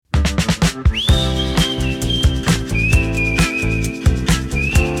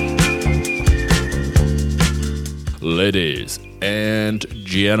Ladies and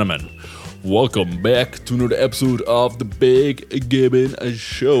gentlemen, welcome back to another episode of the Big Gibbon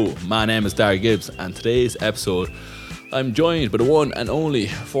Show. My name is Darry Gibbs, and today's episode I'm joined by the one and only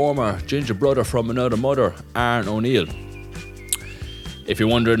former ginger brother from another mother, O Neill. If you're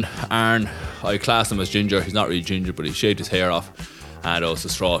wondering, Aaron, I class him as ginger. He's not really ginger, but he shaved his hair off and also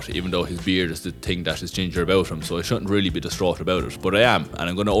distraught, even though his beard is the thing that is ginger about him, so I shouldn't really be distraught about it, but I am, and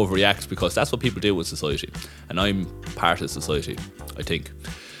I'm going to overreact because that's what people do in society, and I'm part of society, I think.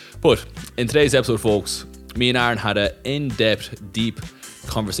 But in today's episode, folks, me and Aaron had an in-depth, deep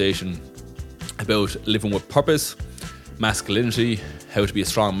conversation about living with purpose, masculinity, how to be a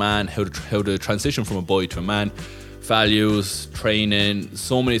strong man, how to transition from a boy to a man, values, training,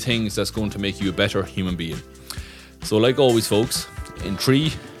 so many things that's going to make you a better human being. So like always, folks, in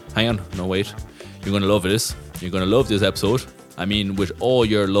 3, you're going to love this. You're going to love this episode. I mean, with all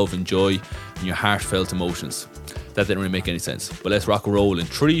your love and joy and your heartfelt emotions. That didn't really make any sense. But let's rock and roll in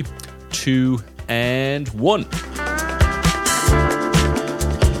 3, 2, and 1.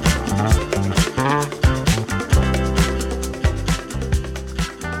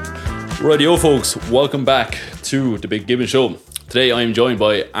 Rightio, folks. Welcome back to the Big Gibbon Show. Today I am joined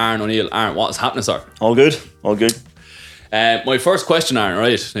by Aaron O'Neill. Aaron, what is happening, sir? All good. My first question, Aaron,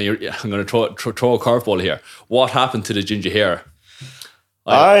 right? Now I'm going to throw a curveball here. What happened to the ginger hair?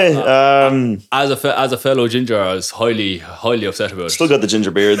 As a fellow ginger, I was highly upset about it. Still got the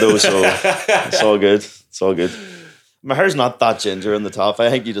ginger beard though, so it's all good. It's all good. My hair's not that ginger on the top. I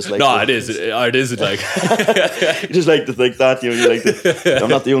think you just like. No, it is like. You just like to think that you like. I'm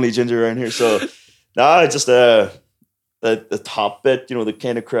not the only ginger around here, so just the top bit, the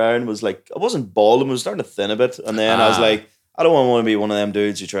kind of crown was like, I wasn't bald, it was starting to thin a bit, and then I was like, I don't want to be one of them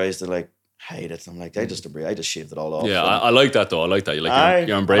dudes who tries to like hide it. I'm like, I just shaved it all off. Yeah, I like that though. I like that.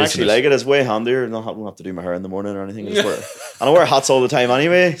 You're embracing I actually like it. It's way handier. I don't have to do my hair in the morning or anything. I wear hats all the time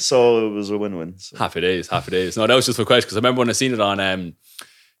anyway, so it was a win-win. So. Happy days. No, that was just a question because I remember when I seen it on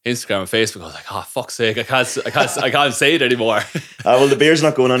Instagram and Facebook, I was like, oh, fuck's sake, I can't say it anymore. Well, the beard's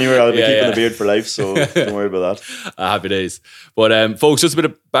not going anywhere. I'll be keeping the beard for life, so don't worry about that. Happy days. But folks, just a bit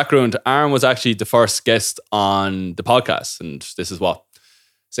of background. Aaron was actually the first guest on the podcast, and this is what,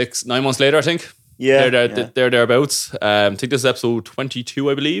 9 months later, I think. Yeah. They're thereabouts. I think this is episode 22,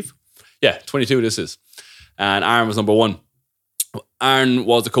 I believe. Yeah, 22 this is. And Aaron was number 1. Aaron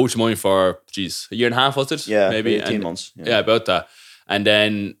was a coach of mine for, a year and a half, was it? Yeah, maybe 18 months. Yeah, about that. And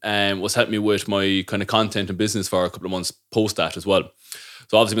then was helping me with my kind of content and business for a couple of months post that as well.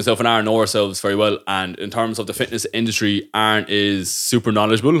 So obviously myself and Aaron know ourselves very well. And in terms of the fitness industry, Aaron is super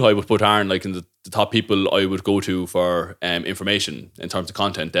knowledgeable. I would put Aaron like in the top people I would go to for information in terms of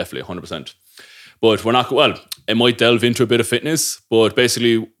content, definitely 100%. But it might delve into a bit of fitness, but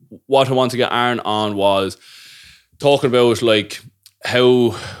basically what I want to get Aaron on was talking about like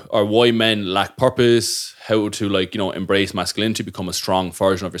how or why men lack purpose, how to embrace masculinity, become a strong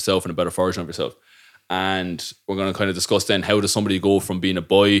version of yourself and a better version of yourself. And we're going to kind of discuss then how does somebody go from being a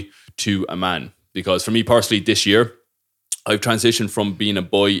boy to a man? Because for me personally this year, I've transitioned from being a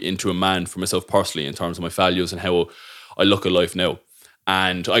boy into a man for myself personally in terms of my values and how I look at life now.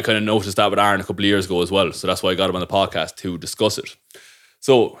 And I kind of noticed that with Aaron a couple of years ago as well. So that's why I got him on the podcast to discuss it.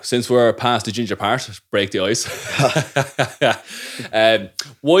 So since we're past the ginger part, break the ice.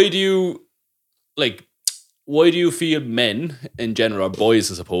 Why do you feel men in general, or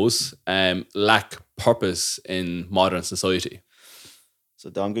boys I suppose, lack purpose in modern society? It's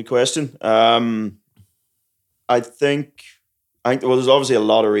a damn good question. I think there's obviously a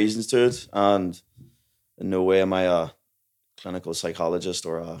lot of reasons to it, and in no way am I a clinical psychologist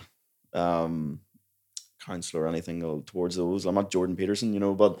or a counselor or anything towards those. I'm not Jordan Peterson,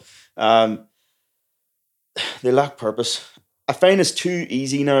 but they lack purpose. I find it's too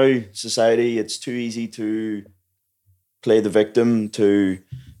easy now, society. It's too easy to play the victim, to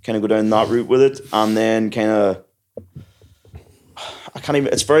kind of go down that route with it, and then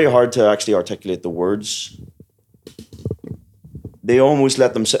it's very hard to actually articulate the words. They almost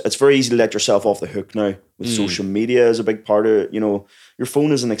it's very easy to let yourself off the hook now with social media is a big part of it. Your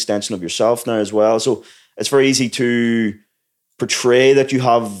phone is an extension of yourself now as well. So it's very easy to portray that you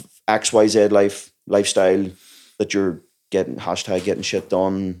have XYZ lifestyle, that you're getting shit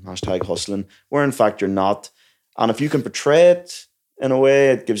done, #hustling, where in fact you're not. And if you can portray it in a way,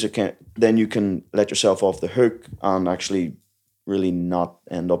 it gives then you can let yourself off the hook and actually really not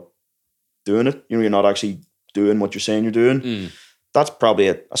end up doing it. You're not actually doing what you're saying you're doing. That's probably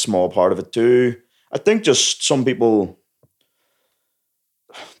a small part of it too. I think just some people,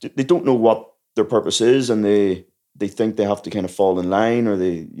 they don't know what their purpose is, and they think they have to kind of fall in line, or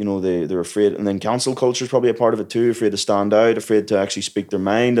they're afraid. And then cancel culture is probably a part of it too, afraid to stand out, afraid to actually speak their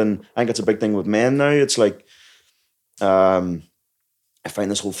mind. And I think it's a big thing with men now. It's like, I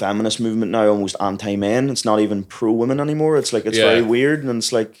find this whole feminist movement now almost anti-men. It's not even pro-women anymore. It's like, it's very weird, and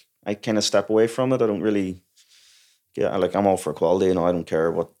it's like, I kind of step away from it. I don't really like, I'm all for equality, I don't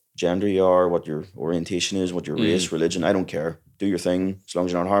care what gender you are, what your orientation is, what your race, religion. I don't care. Do your thing as long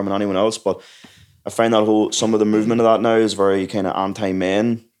as you're not harming anyone else. But I find that some of the movement of that now is very kind of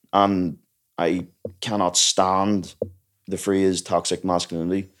anti-men, and I cannot stand the phrase toxic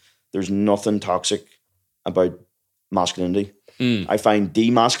masculinity. There's nothing toxic about masculinity. I find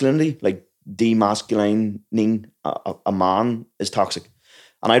demasculinity, like demasculining a man, is toxic.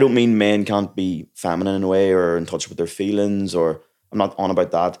 And I don't mean men can't be feminine in a way or in touch with their feelings, or I'm not on about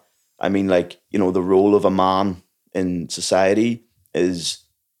that. I mean, like, the role of a man in society is,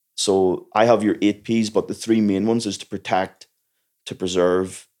 so I have your 8 Ps, but the 3 main ones is to protect, to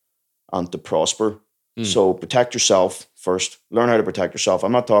preserve, and to prosper. So protect yourself first. Learn how to protect yourself.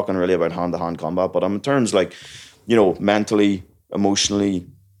 I'm not talking really about hand-to-hand combat, but I'm in terms like, mentally, emotionally,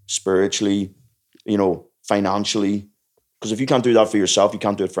 spiritually, financially. Because if you can't do that for yourself, you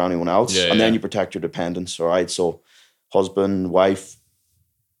can't do it for anyone else. Then you protect your dependents, all right? So husband, wife,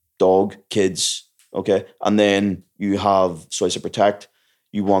 dog, kids, okay? And then you have, so I said protect,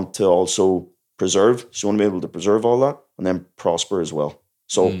 you want to also preserve. So you want to be able to preserve all that, and then prosper as well.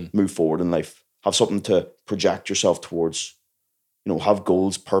 So move forward in life. Have something to project yourself towards. Have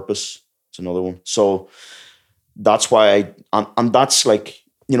goals, purpose. It's another one. So that's why and that's like,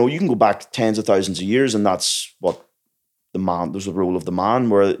 you can go back tens of thousands of years, and that's what the man, there's a role of the man,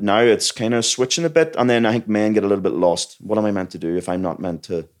 where now it's kind of switching a bit. And then I think men get a little bit lost. What am I meant to do if I'm not meant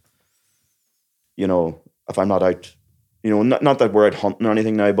to, if I'm not out, not that we're out hunting or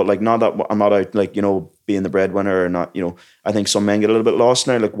anything now, but like, not that I'm not out, like, being the breadwinner or not, I think some men get a little bit lost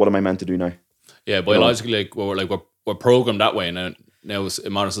now. Like, what am I meant to do now? Yeah, biologically, we're programmed that way. Now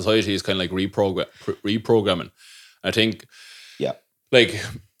in modern society, is kind of like reprogramming. I think,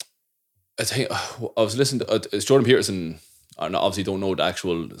 I think I was listening to it's Jordan Peterson. I obviously don't know the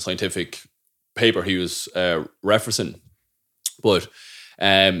actual scientific paper he was referencing, but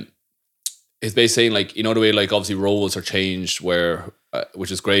it's basically saying, like, the way, like, obviously roles are changed, where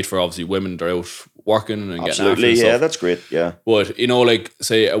which is great for obviously women. They're out working and getting after stuff. That's great. Yeah, but like,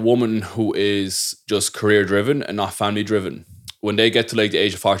 say a woman who is just career driven and not family driven, when they get to like the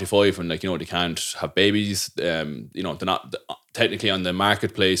age of 45 and, like, they can't have babies, they're not technically on the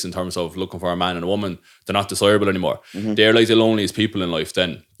marketplace in terms of looking for a man and a woman, they're not desirable anymore. They're like the loneliest people in life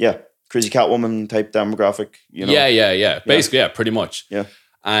then. Yeah. Crazy cat woman type demographic, Yeah. Basically, pretty much. Yeah.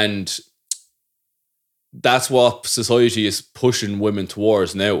 And that's what society is pushing women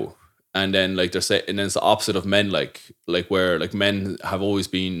towards now. And then, like, they're saying, and then it's the opposite of men, like where, like, men have always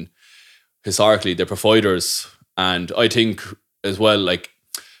been historically, they're providers. And I think as well, like,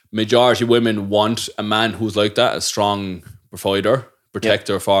 majority of women want a man who's like that, a strong provider,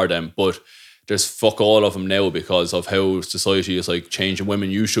 protector for them. But there's fuck all of them now because of how society is, like, changing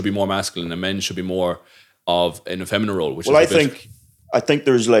women. You should be more masculine and men should be more of an feminine role. Which I think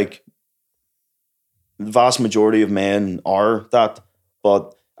there's, like, the vast majority of men are that,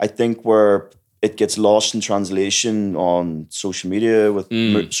 but I think where it gets lost in translation on social media with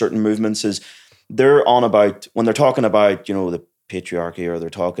certain movements is they're on about, when they're talking about, the patriarchy, or they're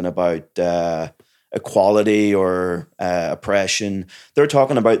talking about equality or oppression, they're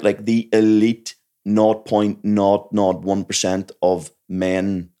talking about, like, the elite 0.001% of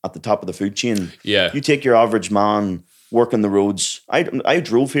men at the top of the food chain. Yeah. You take your average man working the roads. I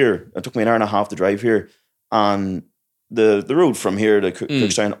drove here. It took me an hour and a half to drive here. And the road from here to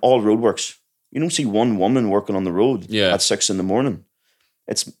Cookstown, all roadworks. You don't see one woman working on the road at 6 a.m.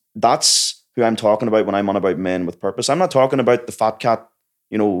 That's who I'm talking about when I'm on about men with purpose. I'm not talking about the fat cat,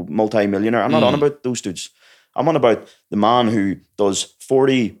 multi-millionaire. I'm not on about those dudes. I'm on about the man who does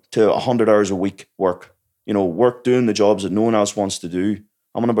 40 to 100 hours a week work, work doing the jobs that no one else wants to do.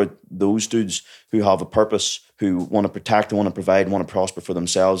 I'm on about those dudes who have a purpose, who want to protect and want to provide, want to prosper for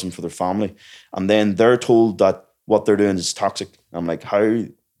themselves and for their family. And then they're told that what they're doing is toxic. I'm like, how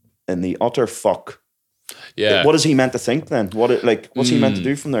in the utter fuck? Yeah. What is he meant to think then? What's he meant to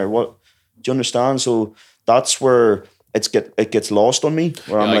do from there? What do you understand? So that's where it gets lost on me.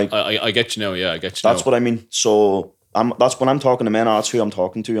 Where I'm like, I get you now. Yeah, I get you. That's what I mean. So that's when I'm talking to men. That's who I'm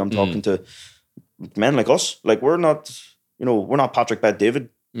talking to. I'm talking to men like us. Like, we're not Patrick Bet David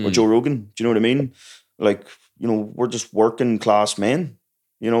or Joe Rogan. Do you know what I mean? Like, we're just working class men.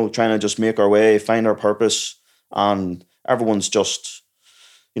 Trying to just make our way, find our purpose, and everyone's just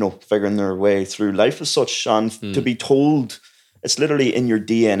figuring their way through life as such. And to be told, it's literally in your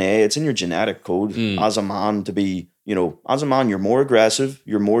DNA, it's in your genetic code as a man to be, as a man, you're more aggressive,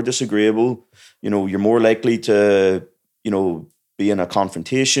 you're more disagreeable, you're more likely to, be in a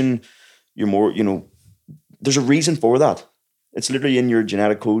confrontation, you're more, there's a reason for that. It's literally in your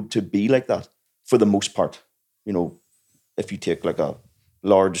genetic code to be like that for the most part. If you take like a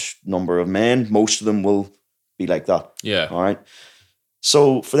large number of men, most of them will be like that. Yeah. All right.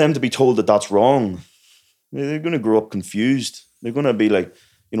 So for them to be told that that's wrong, they're going to grow up confused. They're going to be like,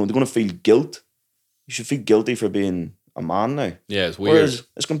 they're going to feel guilt. You should feel guilty for being a man now. Yeah, it's weird. Whereas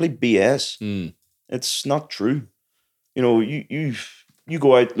it's complete BS. It's not true. You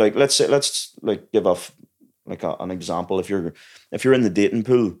go out, like, let's give an example. If you're in the dating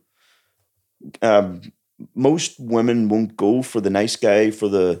pool, most women won't go for the nice guy, for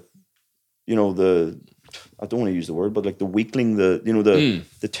the I don't want to use the word, but like the weakling,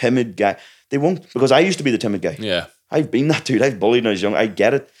 the timid guy. They won't, because I used to be the timid guy. Yeah. I've been that dude. I've bullied when I was young. I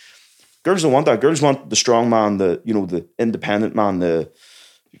get it. Girls don't want that. Girls want the strong man, the independent man, the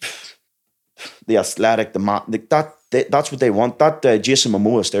athletic, the man. That's what they want. That Jason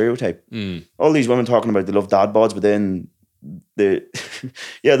Momoa stereotype. All these women talking about they love dad bods, but then they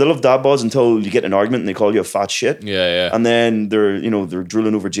love dad bods until you get in an argument and they call you a fat shit. Yeah. And then they're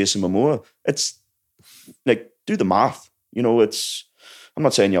drooling over Jason Momoa. It's like, do the math. I'm not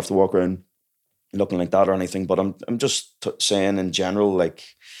saying you have to walk around looking like that or anything, but I'm just saying in general, like,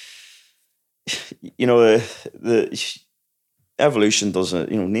 the evolution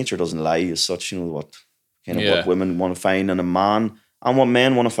doesn't, nature doesn't lie as such. What women want to find in a man and what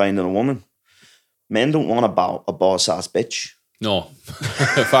men want to find in a woman. Men don't want a boss ass bitch. No,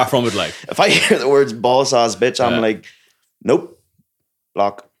 far from it. Like, if I hear the words boss ass bitch, I'm like, nope,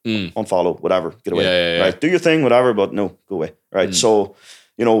 block, unfollow, whatever, get away. Yeah. Right, do your thing, whatever, but no, go away. Right, so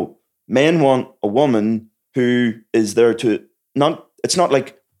men want a woman who is there to not. It's not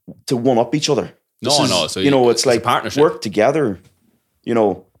like to one up each other. No. So it's like a partnership. Work together.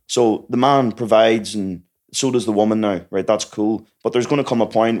 So the man provides and so does the woman now, right? That's cool. But there's going to come a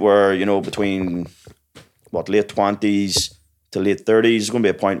point where, between late 20s to late 30s, there's going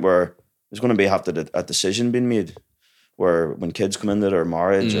to be a point where there's going to be a decision being made where when kids come into their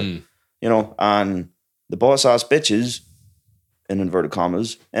marriage, and the boss ass bitches, in inverted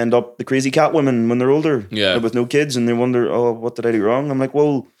commas, end up the crazy cat women when they're older, with no kids, and they wonder, oh, what did I do wrong? I'm like,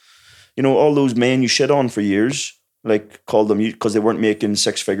 well, all those men you shit on for years, like, called them because they weren't making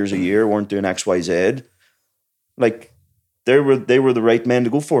 6 figures a year, weren't doing X, Y, Z. Like, they were the right men to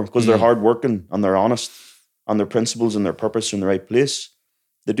go for because they're hardworking and they're honest and their principles and their purpose are in the right place.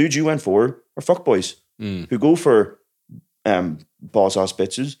 The dudes you went for are fuckboys who go for boss ass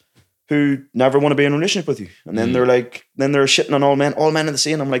bitches who never want to be in a relationship with you. And then they're shitting on all men. All men are the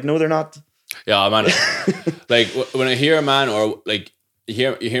same. I'm like, no, they're not. Yeah, man. Like, when I hear a man, or like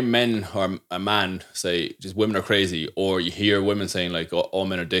you hear men or a man say just women are crazy, or you hear women saying like all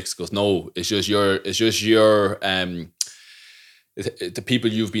men are dicks. Goes, no, it's just your the people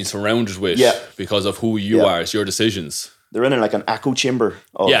you've been surrounded with because of who you are. It's your decisions. They're in like an echo chamber.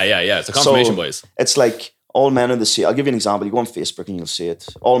 Yeah. It's a confirmation bias. It's like all men are the same. I'll give you an example. You go on Facebook and you'll see it.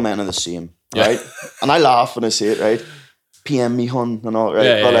 All men are the same, right? And I laugh when I see it, right? PM me, hun, and all,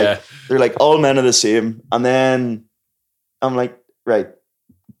 right? They're like, all men are the same. And then I'm like, right,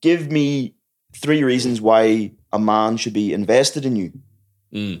 give me 3 reasons why a man should be invested in you.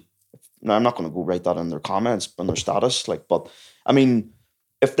 Now, I'm not going to go write that in their comments, on their status, but I mean,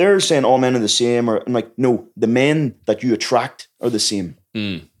 if they're saying all men are the same, I'm like, no, the men that you attract are the same.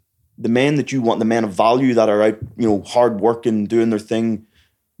 The men that you want, the men of value that are out, hard working, doing their thing,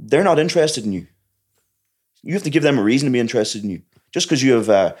 they're not interested in you. You have to give them a reason to be interested in you. Just because you have,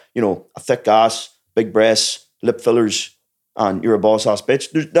 a thick ass, big breasts, lip fillers, and you're a boss ass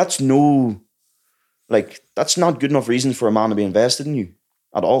bitch, that's not good enough reason for a man to be invested in you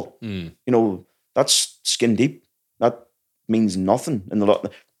at all. That's skin deep. That means nothing in the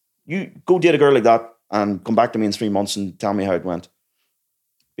lot. You go date a girl like that and come back to me in 3 months and tell me how it went.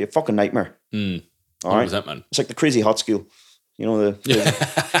 Be a fucking nightmare. All right, man. It's like the crazy hot school. Did you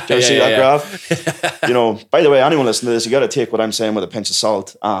ever see that graph? By the way, anyone listening to this, you got to take what I'm saying with a pinch of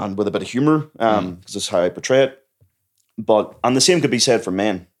salt and with a bit of humor, because that's how I portray it. And the same could be said for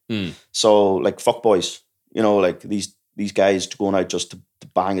men. So, like, fuckboys, like these guys going out just to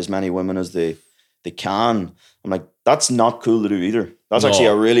bang as many women as they can. I'm like, that's not cool to do either. That's actually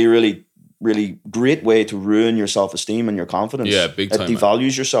a really, really, really great way to ruin your self-esteem and your confidence. Yeah, big time. It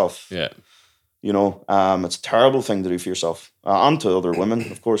devalues yourself. Yeah. It's a terrible thing to do for yourself and to other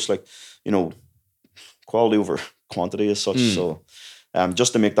women, of course. Like, quality over quantity as such. So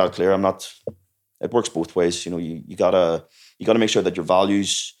Just to make that clear, it works both ways. You know, you gotta make sure that your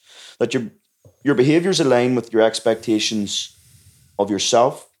values, that your behaviors align with your expectations of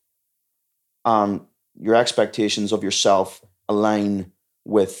yourself, and your expectations of yourself align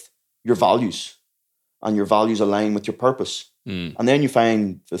with your values, and your values align with your purpose. And then you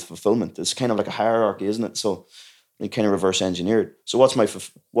find the fulfillment. It's kind of like a hierarchy, isn't it? So you kind of reverse engineer it. So what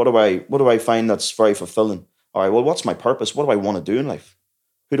do I find that's very fulfilling? All right, well, what's my purpose? What do I want to do in life?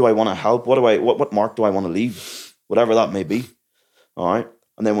 Who do I want to help? What mark do I want to leave? Whatever that may be. All right.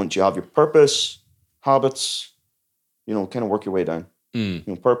 And then once you have your purpose, habits, you know, kind of work your way down. You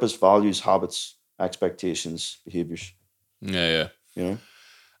know, purpose, values, habits, expectations, behaviors. Yeah. You know?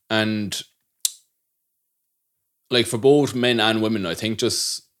 And like for both men and women, I think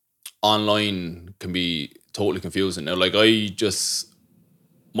just online can be totally confusing. Now, like my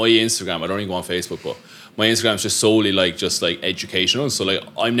Instagram, I don't even go on Facebook, but my Instagram is just solely just educational. So like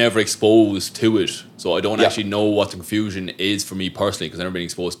I'm never exposed to it. So I don't actually know what the confusion is for me personally, because I've never been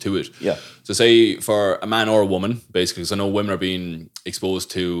exposed to it. Yeah. So say for a man or a woman, basically, because I know women are being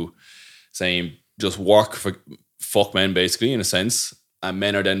exposed to saying just work for fuck men, basically, in a sense. And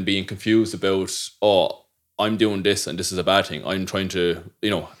men are then being confused about, oh, I'm doing this and this is a bad thing. I'm trying to, you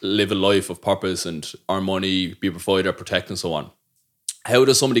know, live a life of purpose and earn money, be a provider, protect, and so on. How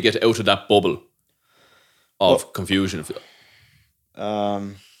does somebody get out of that bubble of confusion?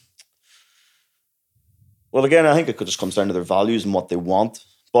 Well, again, I think it just comes down to their values and what they want.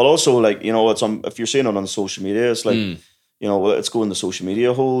 But also, like, you know, if you're seeing it on social media, it's like, you know, let's go in the social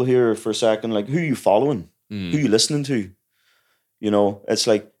media hole here for a second. Like, who are you following? Who are you listening to? You know, it's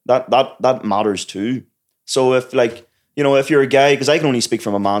like that matters too. So if, like, you know, if you're a guy, because I can only speak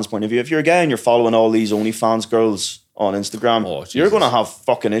from a man's point of view, if you're a guy and you're following all these OnlyFans girls on Instagram, you're going to have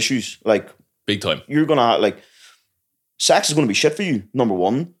fucking issues. Like, big time. You're going to like, sex is going to be shit for you, number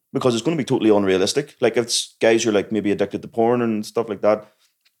one, because it's going to be totally unrealistic. Like, if it's guys who are like maybe addicted to porn and stuff like that,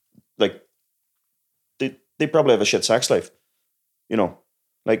 like, they probably have a shit sex life. You know,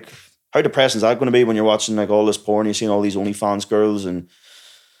 like, how depressing is that going to be when you're watching like all this porn, you're seeing all these OnlyFans girls, and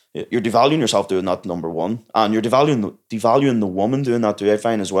you're devaluing yourself doing that, number one, and you're devaluing the woman doing that too, I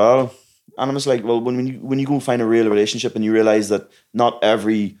find, as well. And I'm just like, well, when you go find a real relationship and you realize that not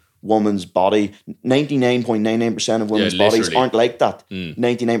every woman's body, 99.99% of women's bodies aren't like that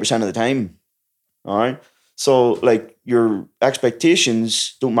 99% of the time. All right. So like your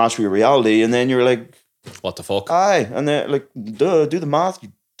expectations don't match with your reality, and then you're like, what the fuck? Aye. And they're like, duh, do the math,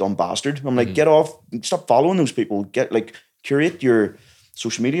 you dumb bastard. I'm like, get off, stop following those people. Curate your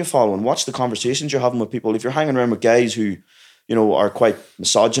social media following. Watch the conversations you're having with people. If you're hanging around with guys who, you know, are quite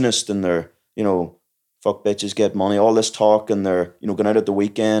misogynist, and they're, you know, fuck bitches, get money, all this talk, and they're, you know, going out at the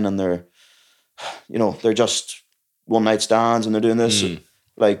weekend, and they're, you know, they're just one night stands, and they're doing this.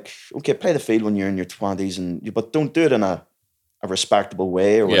 Like, okay, play the field when you're in your 20s, but don't do it in a respectable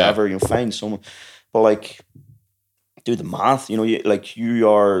way or whatever. You know, find someone, but like, do the math. You know, you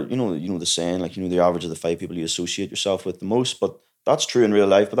are, you know the saying, like, you know, the average of the 5 people you associate yourself with the most. But that's true in real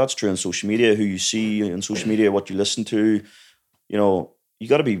life. But that's true in social media. Who you see in social media, what you listen to. You know, you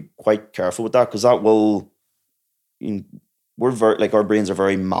got to be quite careful with that, because that will. We're very, like, our brains are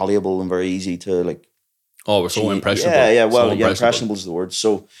very malleable and very easy to, like. Oh, we're so impressionable. Yeah. Well, impressionable is the word.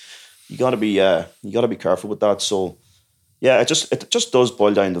 So you got to be careful with that. So yeah, it just does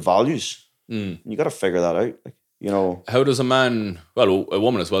boil down to values. You got to figure that out. Like, you know, how does a man, well, a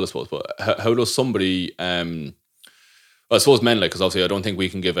woman as well, I suppose, but how does somebody, well, I suppose men, like, because obviously I don't think we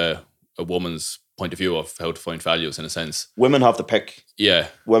can give a woman's point of view of how to find values, in a sense. Women have to pick. Yeah.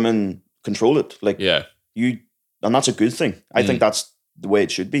 Women control it. Like, yeah. And that's a good thing. I think that's the way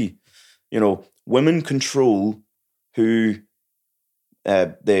it should be. You know, women control who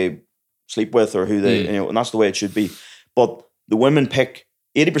they sleep with, or who they, you know, and that's the way it should be. But the women pick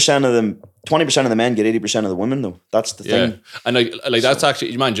 80% of them, 20% of the men get 80% of the women, though. That's the thing. And like that's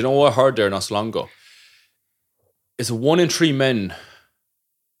actually, man, do you know what I heard there not so long ago? It's 1 in 3 men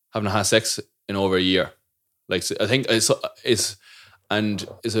haven't had sex in over a year. Like, I think it's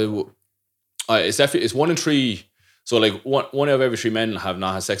definitely, it's 1 in 3. So like one out of every 3 men have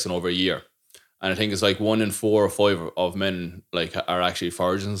not had sex in over a year. And I think it's like 1 in 4 or 5 of men like are actually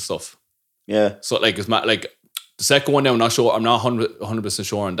virgins and stuff. Yeah. So like it's like the second one now, I'm not sure. I'm not 100%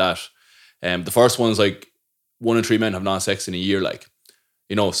 sure on that. The first one's like 1 in 3 men have not had sex in a year. Like,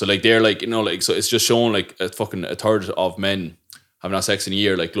 you know, so like they're like, you know, like, so it's just showing like a third of men have not sex in a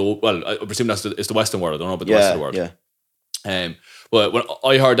year. Like, well, I presume it's the Western world. I don't know about the rest of the world. Yeah. But when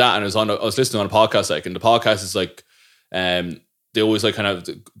I heard that, and I was listening on a podcast, like, and the podcast is like, they always like kind of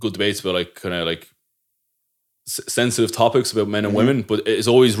good debates about like kind of like sensitive topics about men and women, but it's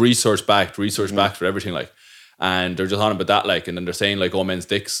always research backed for everything, like, and they're just on about that, like, and then they're saying like all men's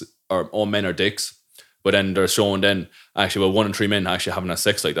dicks or all men are dicks, but then they're showing then actually, well, 1 in 3 men actually having a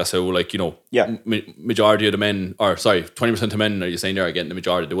sex, like, that's how, like, you know, majority of the men, or sorry, 20% of men, are you saying, they're getting the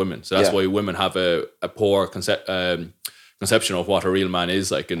majority of the women, so that's why women have a poor conception of what a real man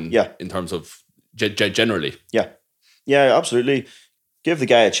is, like, in terms of generally. Yeah, absolutely. Give the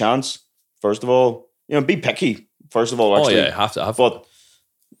guy a chance, first of all. You know, be picky, first of all, actually. Oh, yeah, have to. But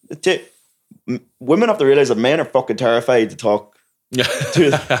women have to realize that men are fucking terrified to talk to,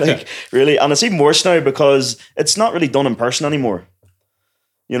 like, really. And it's even worse now because it's not really done in person anymore.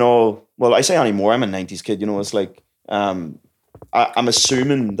 You know, well, I say anymore, I'm a 90s kid, you know, it's like, I'm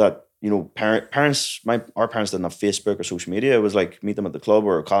assuming that, you know, our parents didn't have Facebook or social media. It was like meet them at the club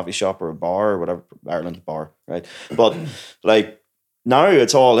or a coffee shop or a bar or whatever, Ireland bar, right? But like now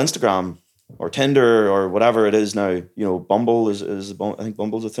it's all Instagram or Tinder or whatever it is now. You know, Bumble is I think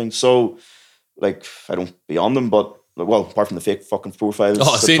Bumble's a thing. So like, I don't be on them, but well, apart from the fake fucking profiles.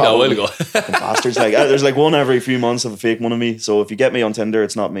 Oh, I've seen that a while ago. Bastards. Like, there's like one every few months of a fake one of me. So if you get me on Tinder,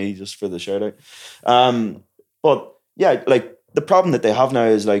 it's not me, just for the shout out. But yeah, like, the problem that they have now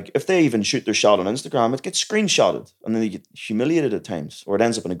is, like, if they even shoot their shot on Instagram, it gets screenshotted and then they get humiliated at times, or it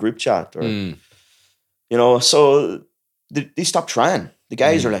ends up in a group chat, or you know. So they stop trying. The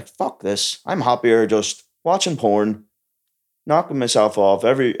guys are like, "Fuck this! I'm happier just watching porn, knocking myself off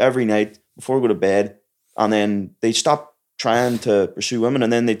every night before I go to bed," and then they stop trying to pursue women,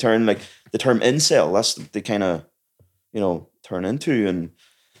 and then they turn, like, the term incel. That's what they kind of, you know, turn into, and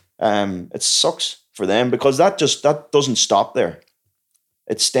it sucks for them because that doesn't stop there.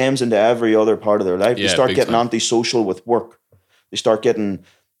 It stems into every other part of their life. They start getting antisocial with work. They start getting,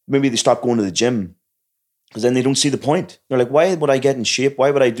 maybe they stop going to the gym because then they don't see the point. They're like, why would I get in shape?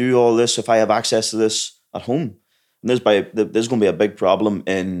 Why would I do all this if I have access to this at home? And there's going to be a big problem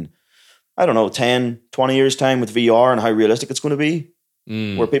in, I don't know, 10, 20 years time with VR and how realistic it's going to be,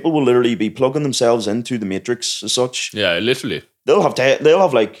 where people will literally be plugging themselves into the matrix as such. Yeah, literally. They'll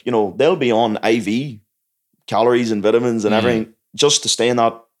have like, you know, they'll be on IV calories and vitamins and everything just to stay in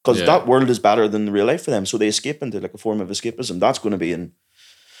that, because that world is better than the real life for them. So they escape into like a form of escapism. That's going to be in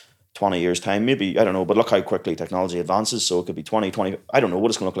 20 years time, maybe, I don't know, but look how quickly technology advances. So it could be 20, I don't know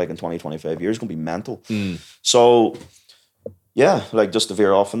what it's going to look like in 20, 25 years. It's going to be mental. So yeah, like, just to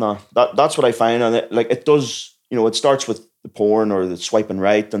veer off on that's what I find. And it does, you know, it starts with the porn or the swiping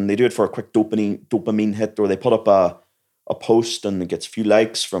right, and they do it for a quick dopamine hit, or they put up a post and it gets a few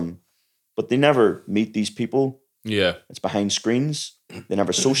likes but they never meet these people. Yeah. It's behind screens. They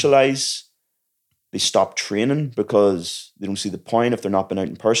never socialize. They stop training because they don't see the point. If they're not been out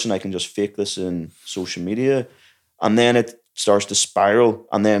in person, I can just fake this in social media. And then it starts to spiral,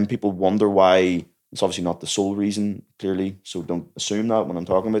 and then people wonder why. It's obviously not the sole reason, clearly, so don't assume that when I'm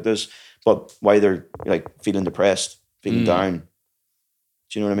talking about this, but why they're like feeling depressed, feeling down.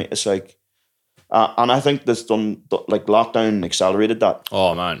 Do you know what I mean? It's like, and I think this like lockdown accelerated that.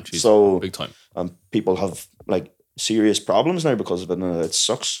 Oh man, geez, so big time. People have like serious problems now because of it, and it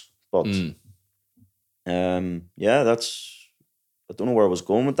sucks. But yeah, that's, I don't know where I was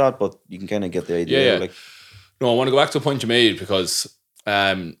going with that, but you can kind of get the idea. Yeah. Like, no, I want to go back to a point you made because,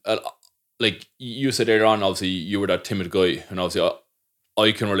 like you said earlier on, obviously you were that timid guy, and obviously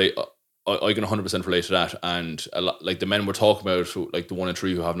I can relate. I can 100% relate to that, and a lot, like the men we're talking about, like the 1 in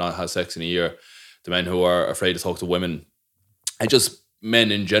 3 who have not had sex in a year, the men who are afraid to talk to women, and just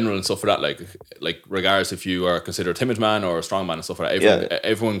men in general and stuff like that. Like regardless if you are considered a timid man or a strong man and stuff like that,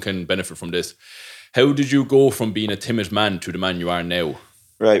 everyone can benefit from this. How did you go from being a timid man to the man you are now?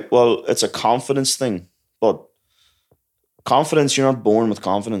 Right. Well, it's a confidence thing, but confidence, you're not born with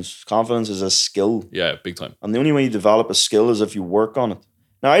confidence. Confidence is a skill. Yeah, big time. And the only way you develop a skill is if you work on it.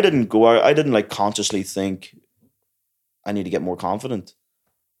 Now, I didn't go out, I didn't like consciously think I need to get more confident.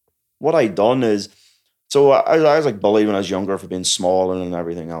 What I done is, so I was like bullied when I was younger for being small and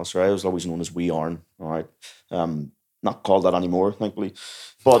everything else, right? I was always known as wee Arn, all right? Not called that anymore, thankfully.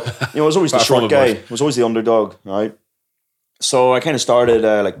 But, you know, I was always the short guy. I was always the underdog, all right? So I kind of started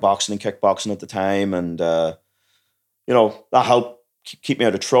like boxing and kickboxing at the time, and, you know, that helped keep me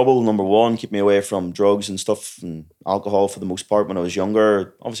out of trouble, number one, keep me away from drugs and stuff and alcohol for the most part when I was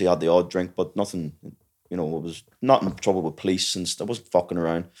younger. Obviously, I had the odd drink, but nothing, you know, I was not in trouble with police and stuff. I wasn't fucking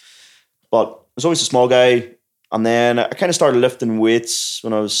around. But I was always a small guy. And then I kind of started lifting weights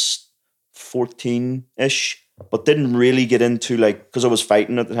when I was 14-ish, but didn't really get into, like, because I was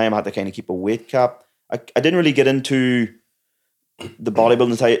fighting at the time, I had to kind of keep a weight cap. I didn't really get into the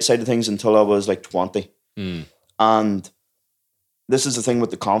bodybuilding side of things until I was like 20. And this is the thing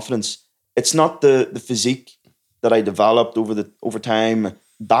with the confidence. It's not the physique that I developed over time,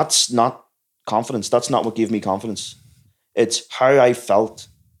 that's not confidence. That's not what gave me confidence. It's how I felt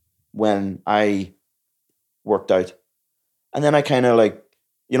when I worked out. And then I kind of like,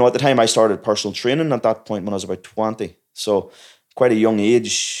 at the time I started personal training at that point when I was about 20. So quite a young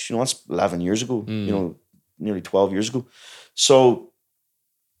age, that's 11 years ago, nearly 12 years ago. So,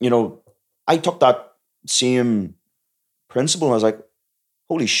 I took that same principle and I was like,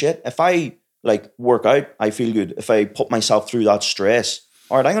 holy shit, if I like work out, I feel good. If I put myself through that stress,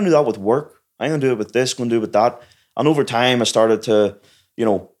 all right, I'm going to do that with work. I'm going to do it with this, going to do it with that. And over time, I started to,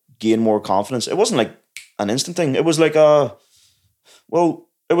 gain more confidence. It wasn't like an instant thing. It was like it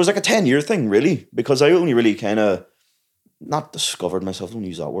was like a 10-year thing, really, because I only really kind of not discovered myself, don't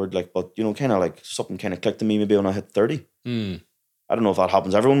use that word, like, but, kind of like something kind of clicked in me maybe when I hit 30. I don't know if that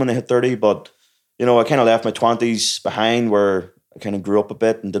happens to everyone when they hit 30, but, I kind of left my 20s behind where I kind of grew up a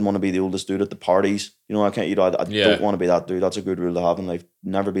bit and didn't want to be the oldest dude at the parties. I can't, I don't want to be that dude. That's a good rule to have in life.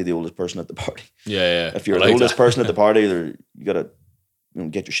 Never be the oldest person at the party. Yeah. If you're the oldest person at the party, you got to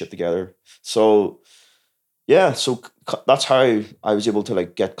get your shit together. So, yeah, so that's how I was able to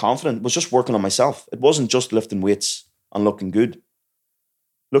like get confident, was just working on myself. It wasn't just lifting weights and looking good.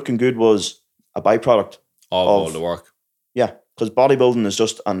 Looking good was a byproduct of all the work. Yeah, because bodybuilding is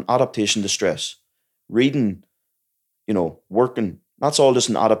just an adaptation to stress. Reading, working, that's all just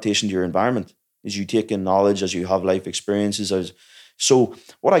an adaptation to your environment. As you take in knowledge, as you have life experiences. So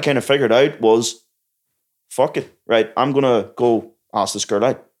what I kind of figured out was, fuck it, right? I'm going to go ask this girl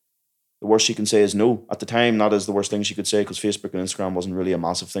out. The worst she can say is no. At the time, that is the worst thing she could say because Facebook and Instagram wasn't really a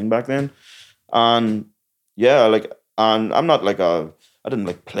massive thing back then. And yeah, and I'm not I didn't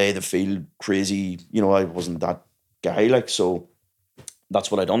like play the field crazy. I wasn't that guy. So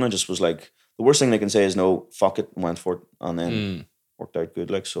that's what I done. I just was like, the worst thing they can say is no, fuck it, and went for it. And then worked out good.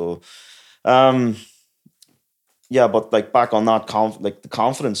 Yeah, but like back on that, the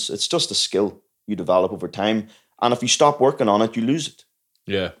confidence, it's just a skill you develop over time. And if you stop working on it, you lose it.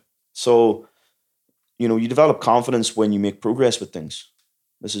 Yeah. So, you develop confidence when you make progress with things.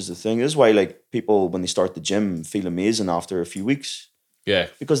 This is the thing. This is why like people, when they start the gym, feel amazing after a few weeks. Yeah.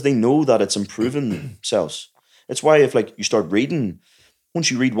 Because they know that it's improving themselves. It's why if like you start reading,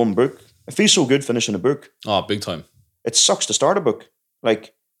 once you read one book, it feels so good finishing a book. Oh, big time. It sucks to start a book.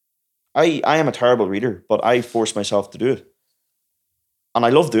 Like, I am a terrible reader, but I force myself to do it. And I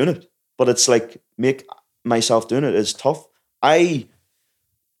love doing it. But it's like, make myself doing it is tough. I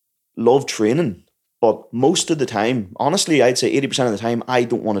love training, but most of the time, honestly, I'd say 80% of the time, I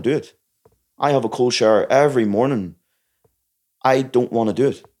don't want to do it. I have a cold shower every morning. I don't want to do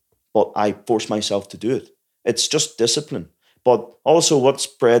it, but I force myself to do it. It's just discipline. But also what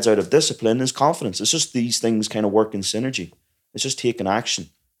spreads out of discipline is confidence. It's just these things kind of work in synergy. It's just taking action.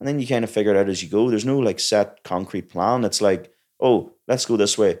 And then you kind of figure it out as you go. There's no like set concrete plan. It's like, oh, let's go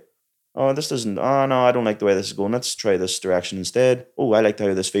this way. Oh, this doesn't, oh no, I don't like the way this is going. Let's try this direction instead. Oh, I like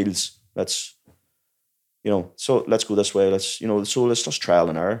how this feels. Let's, so let's go this way. Let's, so let's just trial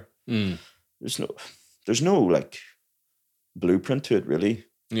and error. There's no like blueprint to it really.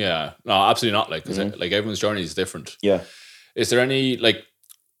 Yeah, no, absolutely not. Like, because like everyone's journey is different. Yeah. Is there any like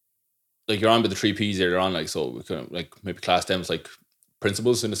you're on with the 3 Ps there, you're on so we kind of like maybe class them as like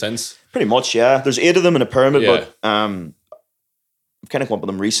principles in a sense? Pretty much, yeah. There's 8 of them in a pyramid, but I've kind of come up with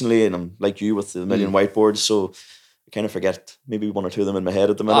them recently, and I'm like you with the million whiteboards, so I kind of forget maybe 1 or 2 of them in my head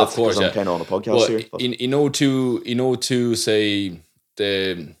at the minute. Of course, I'm kind of on a podcast here. But. To say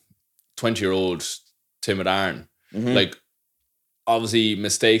the 20-year-old Tim Aaron, like obviously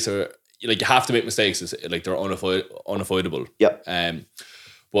mistakes are like you have to make mistakes. It's like they're unavoidable. Yeah.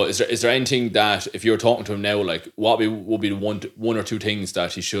 But is there anything that if you're talking to him now, like what would be the one or two things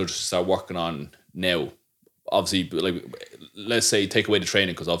that he should start working on now? Obviously, like let's say take away the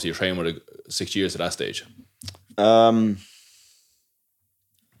training, because obviously you're training with like 6 years at that stage. I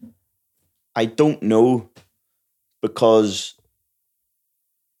don't know, because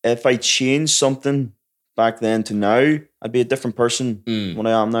if I change something back then to now, I'd be a different person when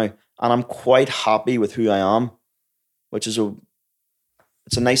I am now. And I'm quite happy with who I am, which is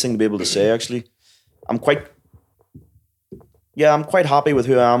it's a nice thing to be able to say, actually. I'm quite happy with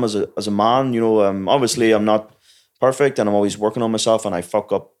who I am as a man. Obviously I'm not perfect and I'm always working on myself and I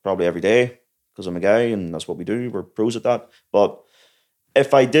fuck up probably every day because I'm a guy and that's what we do. We're pros at that. But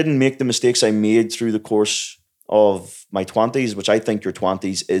if I didn't make the mistakes I made through the course of my 20s, which I think your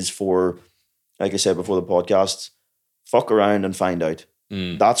 20s is for, like I said before the podcast, fuck around and find out.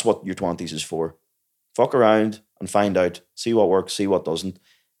 That's what your 20s is for. Fuck around and find out. See what works, see what doesn't.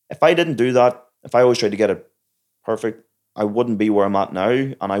 If I didn't do that, if I always tried to get it perfect, I wouldn't be where I'm at now,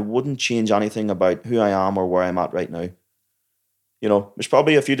 and I wouldn't change anything about who I am or where I'm at right now. You know, there's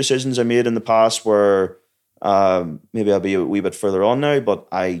probably a few decisions I made in the past where maybe I'll be a wee bit further on now, but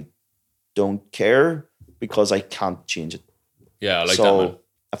I don't care because I can't change it. Yeah, I like that, man.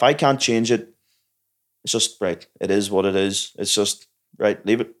 If I can't change it, it's just right. It is what it is. It's just right.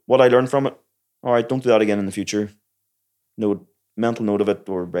 Leave it. What I learned from it. All right, don't do that again in the future. Mental note of it,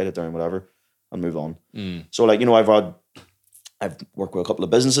 or write it down, whatever, and move on. So, like, you know, I've worked with a couple of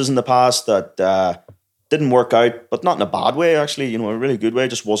businesses in the past that didn't work out, but not in a bad way, actually. You know, a really good way. It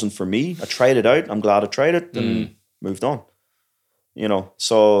just wasn't for me. I tried it out. I'm glad I tried it and moved on. You know,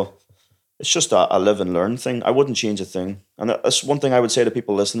 so it's just a live and learn thing. I wouldn't change a thing. And that's one thing I would say to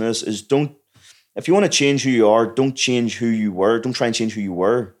people listening to this is if you want to change who you are, don't change who you were. Don't try and change who you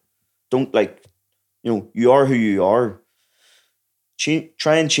were. Don't you are who you are.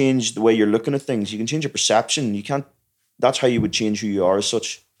 Try and change the way you're looking at things. You can change your perception. You can't. That's how you would change who you are as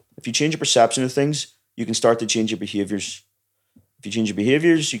such. If you change your perception of things, you can start to change your behaviors. If you change your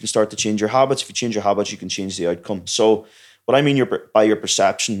behaviors, you can start to change your habits. If you change your habits, you can change the outcome. So what I mean by your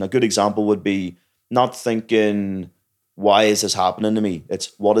perception, a good example would be not thinking, why is this happening to me?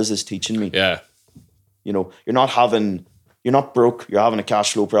 It's, what is this teaching me? Yeah. You know, you're not broke, you're having a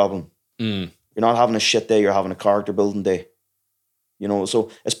cash flow problem. You're not having a shit day, you're having a character building day. You know, so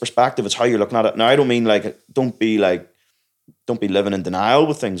it's perspective, it's how you're looking at it. Now, I don't mean don't be living in denial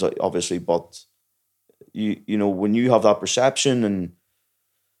with things, obviously, but you know, when you have that perception and,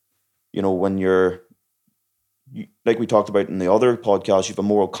 you know, when like we talked about in the other podcast, you have a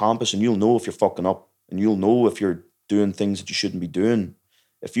moral compass and you'll know if you're fucking up and you'll know if you're doing things that you shouldn't be doing.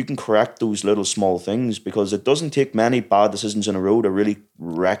 If you can correct those little small things, because it doesn't take many bad decisions in a row to really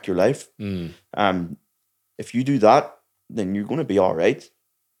wreck your life. If you do that, then you're going to be all right.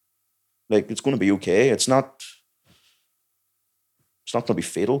 Like, it's going to be okay. It's not going to be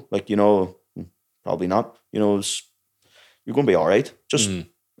fatal. Like, you know, probably not. You know, you're going to be all right. Just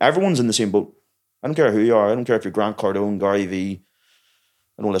everyone's in the same boat. I don't care who you are. I don't care if you're Grant Cardone, Gary Vee.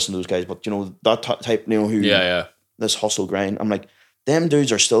 I don't listen to those guys, but you know, that type, you know, who this hustle grind. I'm like, them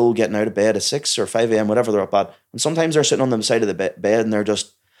dudes are still getting out of bed at 6 or 5 a.m., whatever they're up at. And sometimes they're sitting on the side of the bed and they're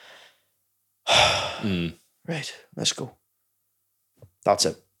just, right, let's go. That's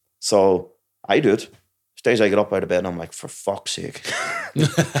it. So I do it. Days I get up out of bed and I'm like, for fuck's sake.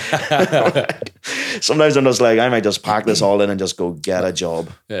 Sometimes I'm just like, I might just pack this all in and just go get a job.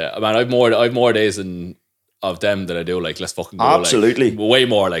 Yeah, man, I've more days of them than I do. Like, let's fucking go. Absolutely. Like, way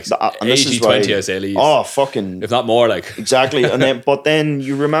more. Like, and 80, 20, I say leave. Oh, fucking. If not more, like. Exactly. But then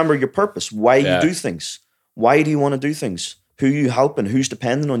you remember your purpose, why you do things. Why do you want to do things? Who you helping? Who's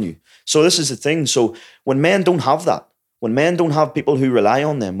depending on you? So this is the thing. So when men don't have that, when men don't have people who rely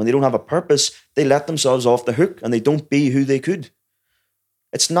on them, when they don't have a purpose, they let themselves off the hook and they don't be who they could.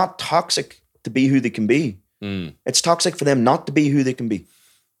 It's not toxic to be who they can be. It's toxic for them not to be who they can be.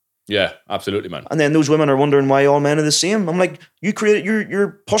 Yeah, absolutely, man. And then those women are wondering why all men are the same. I'm like,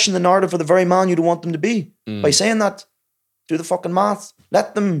 you're pushing the narrative for the very man you don't want them to be. By saying that, do the fucking math.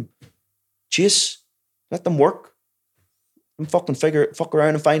 Let them chase. Let them work. And fucking fuck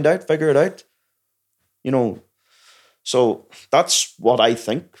around and find out. Figure it out. You know. So that's what I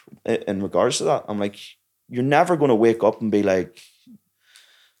think in regards to that. I'm like, you're never going to wake up and be like,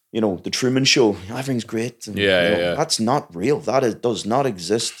 you know, the Truman Show, everything's great. And, yeah. That's not real. That does not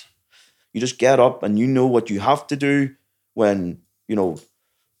exist. You just get up and you know what you have to do when, you know,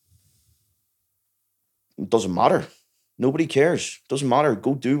 it doesn't matter. Nobody cares. It doesn't matter.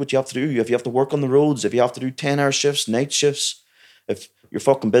 Go do what you have to do. If you have to work on the roads, if you have to do 10-hour shifts, night shifts, if your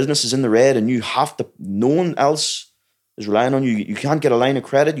fucking business is in the red and you have to, no one else is relying on you. You can't get a line of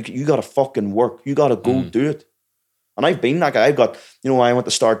credit. You got to fucking work. You got to go do it. And I've been that guy. I've got, you know, I went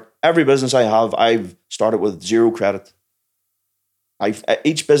to start every business I have. I've started with 0 credit.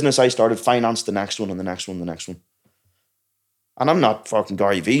 Each business I started financed the next one and the next one, the next one. And I'm not fucking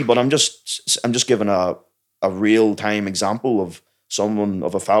Gary Vee, but I'm just giving a real time example of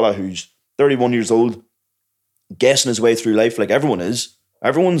a fella who's 31 years old, guessing his way through life like everyone is.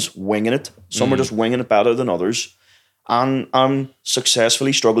 Everyone's winging it. Some are just winging it better than others. And I'm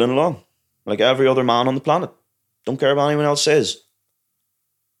successfully struggling along like every other man on the planet. Don't care what anyone else says.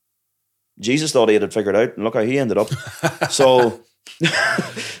 Jesus thought he had it figured out, and look how he ended up. So,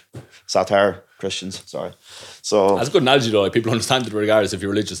 satire, Christians, sorry. So that's a good analogy though. Like, people understand it regardless if you're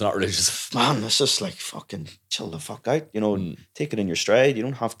religious or not religious. Man, it's just like fucking chill the fuck out. You know, take it in your stride. You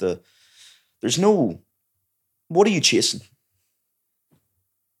don't have to. There's no. What are you chasing?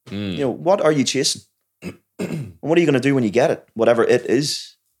 You know, what are you chasing? And what are you going to do when you get it? Whatever it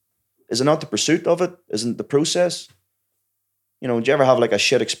is. Is it not the pursuit of it? Isn't the process? You know, do you ever have like a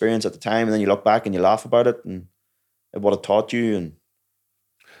shit experience at the time and then you look back and you laugh about it and what it taught you? And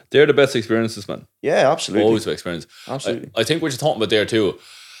They're the best experiences, man. yeah, absolutely. Always the experience. Absolutely. I think what you're talking about there too,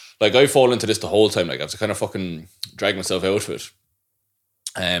 like I fall into this the whole time. Like I have to kind of fucking drag myself out of it.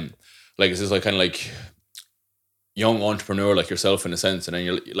 Like it's just like kind of like young entrepreneur like yourself in a sense, and then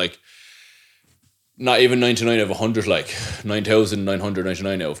you're like not even 99 out of 100, like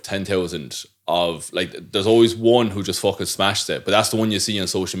 9,999 out of 10,000 of like there's always one who just fucking smashed it, but that's the one you see on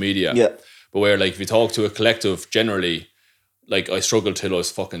social media. Yeah. But where like if you talk to a collective generally, like I struggled till I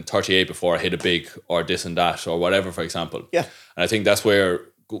was fucking 38 before I hit a big or this and that or whatever, for example. Yeah. And I think that's where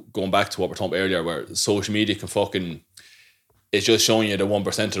going back to what we're talking about earlier, where social media can fucking, it's just showing you the 1%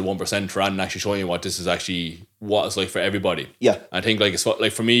 of the 1% rather than actually showing you what this is actually, what it's like for everybody. Yeah. I think like it's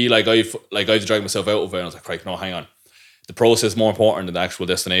like for me, like I had to drag myself out of it and I was like, right, no, hang on. The process is more important than the actual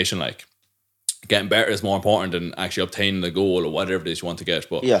destination. Like getting better is more important than actually obtaining the goal or whatever it is you want to get.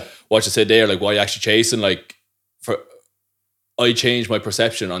 But yeah, what you said there, like what you actually chasing, like I changed my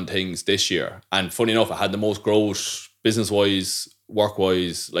perception on things this year. And funny enough, I had the most growth business-wise,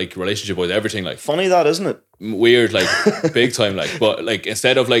 work-wise, like relationship-wise, everything. Like funny that, isn't it? Weird, like big time. Like, but like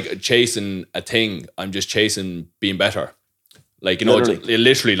instead of like chasing a thing, I'm just chasing being better. Like, you know,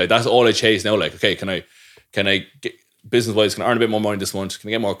 literally like that's all I chase now. Like, okay, can I get business-wise, can I earn a bit more money this month? Can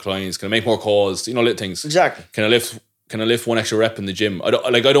I get more clients? Can I make more calls? You know, little things. Exactly. Can I lift one extra rep in the gym? I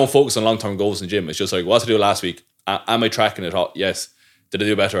don't focus on long-term goals in the gym. It's just like, what did I do last week? Am I tracking it? Yes. Did I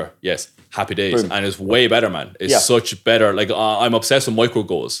do better? Yes. Happy days. Boom. And it's way better, man. It's such better. Like I'm obsessed with micro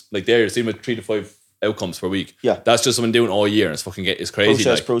goals. Like there, you see my 3 to 5 outcomes per week. Yeah. That's just something doing all year. And it's fucking it's crazy.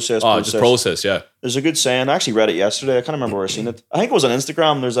 Process. Just process. Yeah. There's a good saying. I actually read it yesterday. I can't remember where I seen it. I think it was on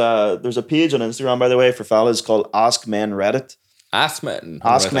Instagram. There's a page on Instagram, by the way, for fellas called Ask Men Reddit. Ask Men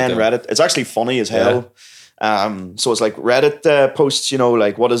Reddit. It's actually funny as hell. Yeah. So it's like Reddit posts, you know,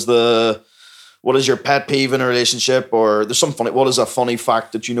 like what is your pet peeve in a relationship, or there's some funny, what is a funny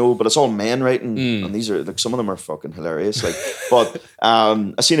fact that you know, but it's all men writing, and these are like, some of them are fucking hilarious. Like, but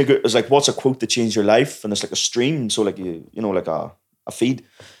I seen it's like, what's a quote that changed your life? And it's like a stream, so like you know, like a feed.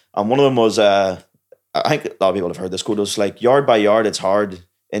 And one of them was, I think a lot of people have heard this quote. It was like, yard by yard, it's hard,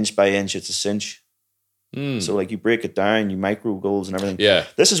 inch by inch, it's a cinch. So like you break it down, you micro goals and everything. Yeah.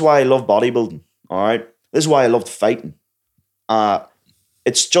 This is why I love bodybuilding. All right. This is why I loved fighting.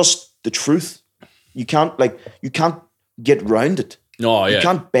 It's just the truth. You can't get round it. No, yeah. You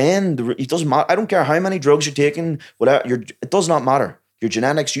can't bend. It doesn't matter. I don't care how many drugs you're taking. Whatever. It does not matter. Your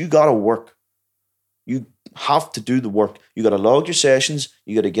genetics. You gotta work. You have to do the work. You gotta log your sessions.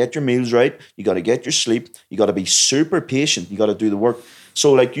 You gotta get your meals right. You gotta get your sleep. You gotta be super patient. You gotta do the work.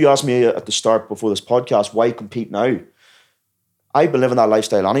 So, like you asked me at the start before this podcast, why compete now? I've been living that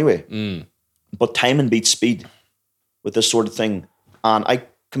lifestyle anyway. But timing beats speed with this sort of thing, and I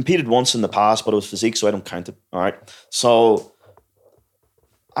competed once in the past, but it was physique, so I don't count it. All right. So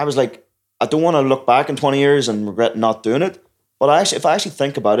I was like, I don't want to look back in 20 years and regret not doing it. But if I actually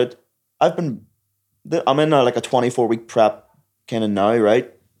think about it, I'm in like a 24-week prep kind of now,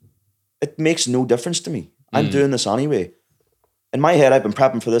 right? It makes no difference to me. I'm doing this anyway. In my head, I've been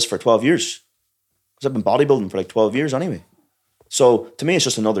prepping for this for 12 years. Because I've been bodybuilding for like 12 years anyway. So to me, it's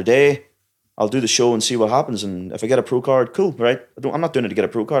just another day. I'll do the show and see what happens. And if I get a pro card, cool, right? I'm not doing it to get a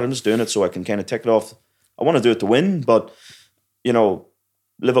pro card. I'm just doing it so I can kind of tick it off. I want to do it to win, but, you know,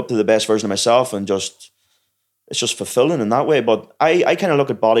 live up to the best version of myself and it's just fulfilling in that way. But I kind of look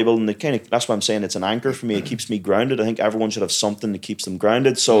at bodybuilding, that's why I'm saying it's an anchor for me. It keeps me grounded. I think everyone should have something that keeps them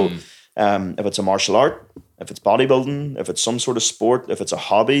grounded. So if it's a martial art, if it's bodybuilding, if it's some sort of sport, if it's a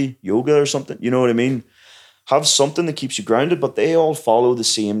hobby, yoga or something, you know what I mean? Have something that keeps you grounded, but they all follow the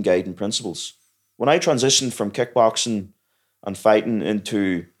same guiding principles. When I transitioned from kickboxing and fighting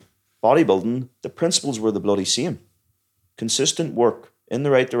into bodybuilding, the principles were the bloody same. Consistent work in the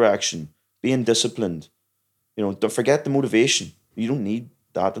right direction, being disciplined. You know, don't forget the motivation. You don't need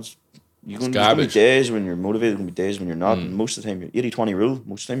that. There's going to be days when you're motivated, there's going to be days when you're not. And most of the time, you're 80-20 rule.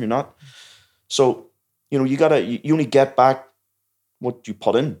 Most of the time, you're not. So, you know, you only get back what you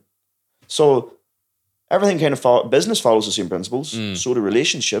put in. So, everything kind of business follows the same principles. So do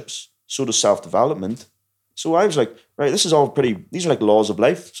relationships. So does self-development. So I was like, right, these are like laws of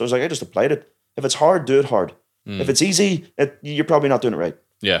life. So I was like, I just applied it. If it's hard, do it hard. If it's easy, you're probably not doing it right.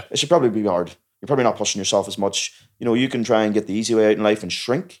 Yeah. It should probably be hard. You're probably not pushing yourself as much. You know, you can try and get the easy way out in life and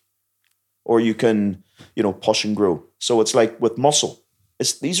shrink, or you can, you know, push and grow. So it's like with muscle.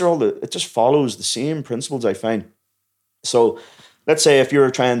 It just follows the same principles, I find. So let's say if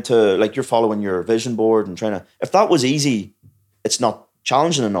you're trying to, like, you're following your vision board and if that was easy, it's not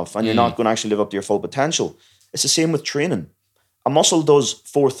challenging enough and you're not going to actually live up to your full potential. It's the same with training. a muscle does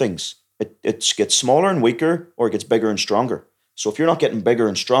 4 things. It gets smaller and weaker, or it gets bigger and stronger. So if you're not getting bigger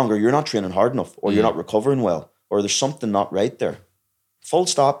and stronger, you're not training hard enough, or you're not recovering well, or there's something not right there. Full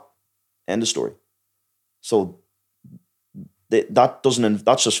stop, end of story. So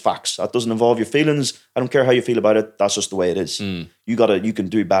that's just facts. That doesn't involve your feelings. I don't care how you feel about it. That's just the way it is. You can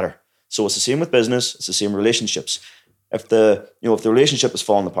do better. So it's the same with business. It's the same with relationships. If the relationship is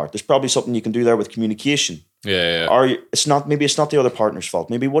falling apart, there's probably something you can do there with communication. Yeah. Or it's not the other partner's fault.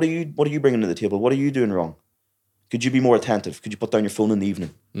 Maybe what are you bringing to the table? What are you doing wrong? Could you be more attentive? Could you put down your phone in the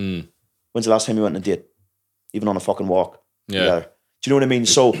evening? When's the last time you went on a date? Even on a fucking walk? Yeah. Together? Do you know what I mean?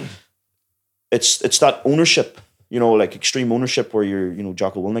 So it's that ownership, like extreme ownership where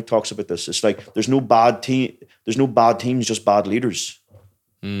Jocko Willink talks about this. It's like there's no bad teams, just bad leaders.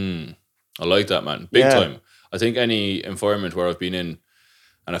 I like that, man. Big time. I think any environment where I've been in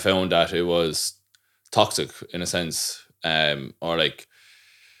and I found that it was toxic in a sense, or like,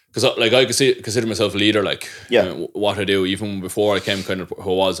 because I consider myself a leader, like what I do, even before I came kind of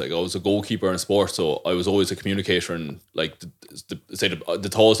who I was, like I was a goalkeeper in sports, so I was always a communicator and like the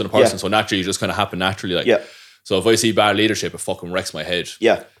tallest in a person, so naturally it just kind of happened naturally, like so if I see bad leadership, it fucking wrecks my head.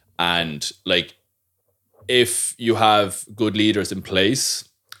 And like if you have good leaders in place,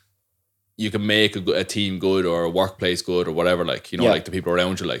 you can make a team good or a workplace good or whatever, like, like the people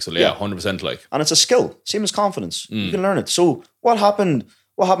around you, like, so 100%, like. And it's a skill, same as confidence. You can learn it. So what happened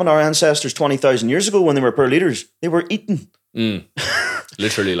to our ancestors 20,000 years ago when they were poor leaders? They were eaten.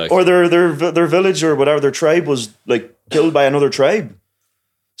 Literally, like. Or their village or whatever, their tribe was like killed by another tribe.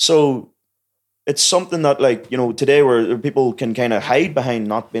 So it's something that, like, today where people can kind of hide behind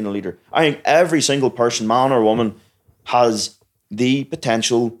not being a leader. I think every single person, man or woman, has the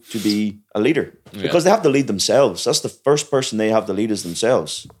potential to be a leader because they have to lead themselves. That's the first person they have to lead is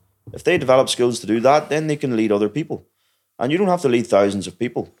themselves. If they develop skills to do that, then they can lead other people. And you don't have to lead thousands of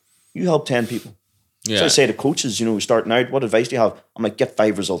people. You help 10 people. So I say to coaches, starting out, what advice do you have? I'm like, get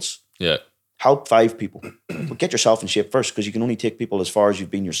 5 results. Help 5 people. But get yourself in shape first, because you can only take people as far as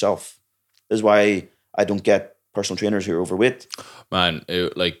you've been yourself. This is why I don't get personal trainers who are overweight. Man,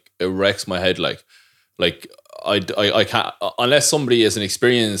 it wrecks my head. Like I can't, unless somebody is an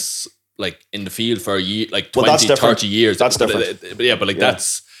experience like in the field for a year, like 20, 30 years. That's different.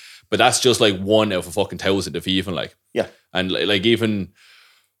 But that's just like 1 out of a fucking 1,000 if even, like. And like even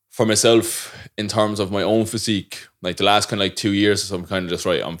for myself in terms of my own physique, like the last kind of like 2 years or so, I'm kind of just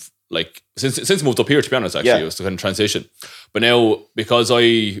right. I'm like, since I moved up here, to be honest, actually, it was the kind of transition. But now, because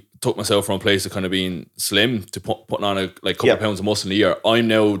I took myself from a place of kind of being slim to putting on a couple of pounds of muscle in a year, I'm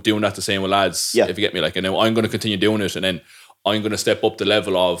now doing that the same with lads, if you get me. Like, and now I'm going to continue doing it, and then I'm going to step up the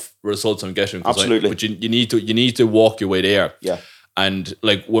level of results I'm getting. Absolutely. But you need to walk your way there. And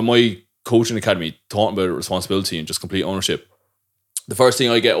like when my coaching academy taught me about responsibility and just complete ownership, the first thing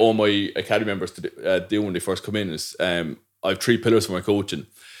I get all my academy members to do when they first come in is I have 3 pillars for my coaching.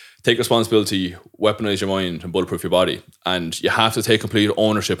 Take responsibility, weaponize your mind, and bulletproof your body. And you have to take complete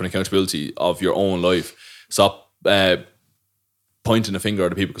ownership and accountability of your own life. Stop pointing a finger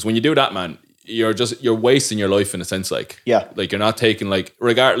at the people. Because when you do that, man, you're wasting your life in a sense. Like, like you're not taking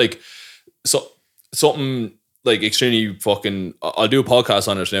something like extremely fucking. I'll do a podcast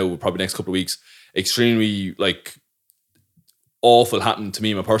on it now, probably next couple of weeks. Extremely like awful happened to me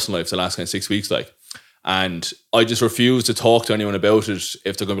in my personal life the last kind of 6 weeks, like. And I just refuse to talk to anyone about it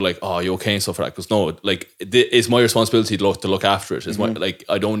if they're going to be like, oh, you okay and stuff like that. Because no, like it's my responsibility to look after it. It's my, like,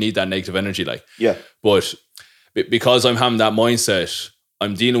 I don't need that negative energy, like. But because I'm having that mindset,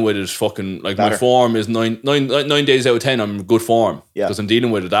 I'm dealing with it fucking, like, my form is 9 days out of 10, I'm in good form. Because I'm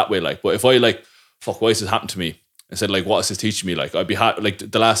dealing with it that way, like. But if I like, fuck, why has this happened to me? Instead, like, what is this teaching me? Like, I'd be like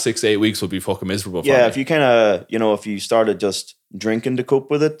the last 6 to 8 weeks would be fucking miserable for me. If you kind of, if you started just drinking to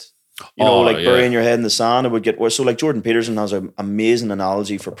cope with it, burying your head in the sand, it would get worse. So like Jordan Peterson has an amazing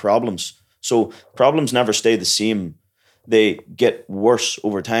analogy for problems. So problems never stay the same. They get worse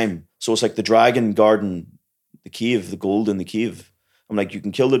over time. So it's like the dragon guarding the cave, the gold in the cave. I'm like, you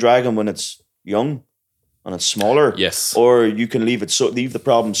can kill the dragon when it's young and it's smaller. Yes. Or you can leave the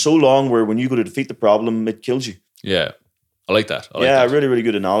problem so long where when you go to defeat the problem, it kills you. Yeah. I like that. Really, really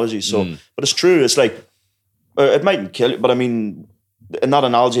good analogy. So, but it's true. It's like, it mightn't kill you, but I mean, in that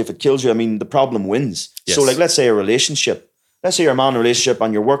analogy, if it kills you, I mean, the problem wins. Yes. So like, let's say a relationship. Let's say you're a man in a relationship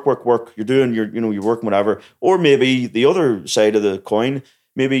and you're work. You're doing you're working whatever. Or maybe the other side of the coin,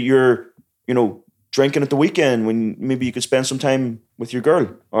 maybe you're, drinking at the weekend when maybe you could spend some time with your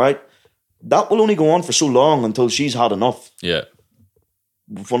girl. All right. That will only go on for so long until she's had enough. Yeah.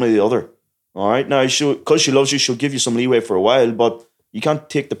 One or the other. All right. Now, because she loves you, she'll give you some leeway for a while, but you can't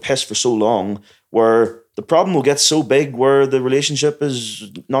take the piss for so long where the problem will get so big where the relationship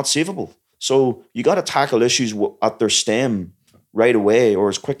is not savable. So you got to tackle issues at their stem right away or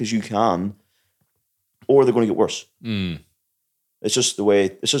as quick as you can, or they're going to get worse. It's just the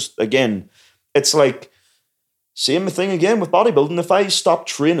way, it's just, again, it's like, same thing again with bodybuilding. If I stopped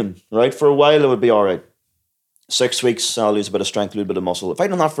training, right, for a while, it would be all right. 6 weeks, I'll lose a bit of strength, a little bit of muscle. If I'd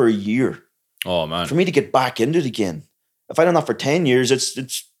done that for a year, oh man, for me to get back into it again, if I'd done that for 10 years, it's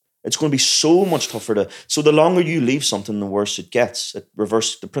going to be so much tougher to. So the longer you leave something, the worse it gets. It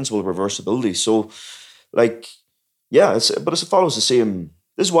reverse the principle of reversibility. So, like, yeah, but it follows the same.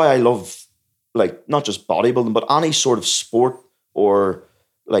 This is why I love, like, not just bodybuilding, but any sort of sport or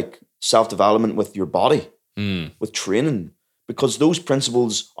like self-development with your body, with training, because those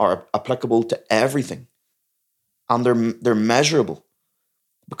principles are applicable to everything, and they're measurable.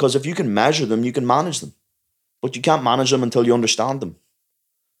 Because if you can measure them, you can manage them, but you can't manage them until you understand them.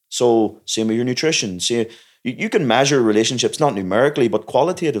 So same with your nutrition. See, you can measure relationships not numerically but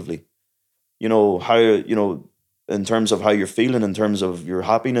qualitatively. You know how, you know, in terms of how you're feeling, in terms of your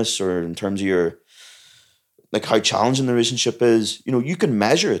happiness, or in terms of your, like, how challenging the relationship is. You know, you can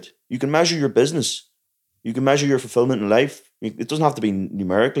measure it. You can measure your business. You can measure your fulfillment in life. It doesn't have to be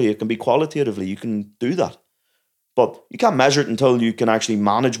numerically. It can be qualitatively. You can do that. But you can't measure it until you can actually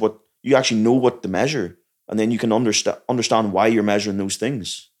manage what you actually know what to measure, and then you can understand why you're measuring those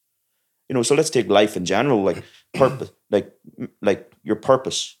things. You know, so let's take life in general, like purpose, like your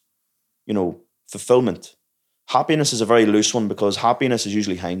purpose. You know, fulfillment. Happiness is a very loose one because happiness is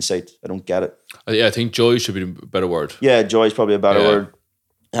usually hindsight. I don't get it. Yeah, I think joy should be a better word. Yeah, joy is probably a better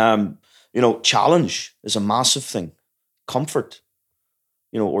word. You know, challenge is a massive thing. Comfort,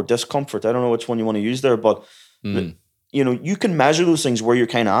 you know, or discomfort. I don't know which one you want to use there, but you know, you can measure those things where you're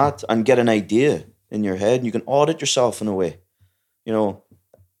kind of at and get an idea in your head, and you can audit yourself in a way. You know,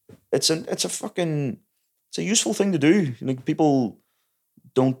 it's a useful thing to do. You know, people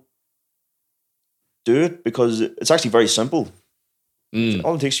don't do it because it's actually very simple.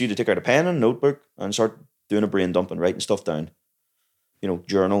 All it takes you to take out a pen and a notebook and start doing a brain dump and writing stuff down. You know,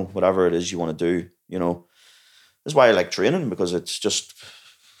 journal, whatever it is you want to do. You know, that's why I like training, because it's just,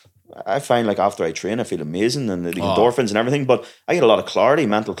 I find like after I train, I feel amazing and the endorphins and everything. But I get a lot of clarity,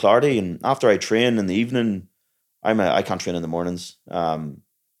 mental clarity, and after I train in the evening, I can't train in the mornings.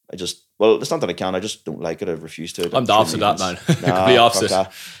 It's not that I can't. I just don't like it. I refuse to. I'm the opposite of that, man. Complete opposite.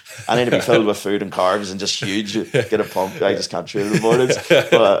 I need to be filled with food and carbs and just huge. Get a pump. I just can't train in the mornings.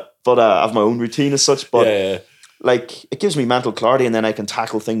 But I have my own routine as such. But like, it gives me mental clarity, and then I can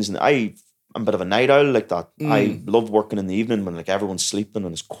tackle things. And I'm a bit of a night owl like that. I love working in the evening when like everyone's sleeping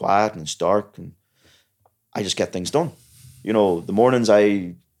and it's quiet and it's dark, and I just get things done. You know, the mornings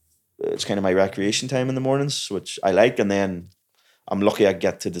it's kind of my recreation time in the mornings, which I like, and then I'm lucky I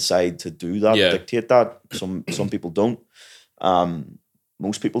get to decide to do that, dictate that. Some people don't.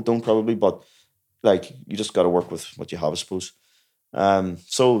 Most people don't probably, but like, you just got to work with what you have, I suppose.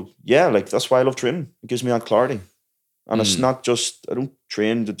 So yeah, like, that's why I love training. It gives me that clarity. And it's not just, I don't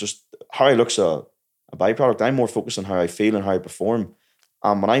train to just, how I look's a byproduct. I'm more focused on how I feel and how I perform.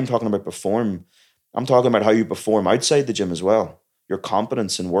 When I'm talking about perform, I'm talking about how you perform outside the gym as well. Your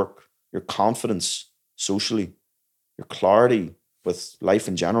competence in work, your confidence socially, your clarity with life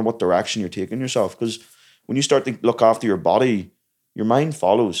in general, what direction you're taking yourself. Because when you start to look after your body, your mind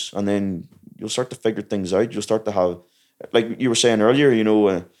follows, and then you'll start to figure things out. You'll start to have, like you were saying earlier, you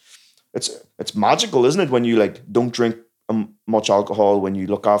know, it's magical, isn't it? When you like don't drink much alcohol, when you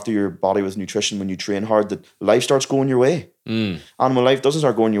look after your body with nutrition, when you train hard, that life starts going your way. And when life doesn't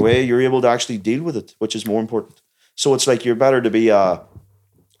start going your way, you're able to actually deal with it, which is more important. So it's like, you're better to be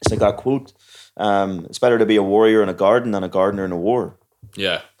it's like that quote, it's better to be a warrior in a garden than a gardener in a war.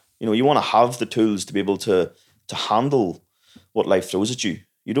 Yeah. You know, you want to have the tools to be able to handle what life throws at you.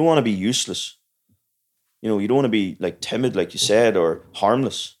 You don't want to be useless. You know, you don't want to be like timid, like you said, or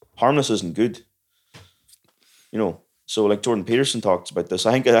harmless. Harmless isn't good. You know, so like Jordan Peterson talks about this.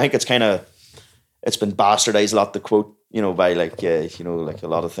 I think it's kind of, it's been bastardized a lot, the quote, you know, by like, you know, like a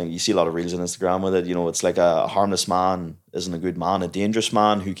lot of things. You see a lot of reels on Instagram with it. You know, it's like a harmless man isn't a good man. A dangerous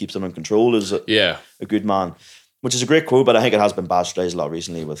man who keeps them in control is a good man, which is a great quote. But I think it has been bastardized a lot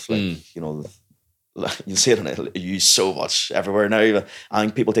recently with like, you know, you see it in it used so much everywhere now. I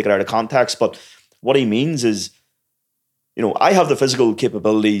think people take it out of context. But what he means is, you know, I have the physical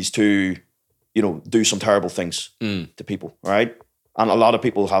capabilities to, you know, do some terrible things to people, right? And a lot of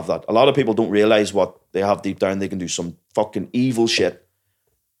people have that. A lot of people don't realize what they have deep down. They can do some fucking evil shit.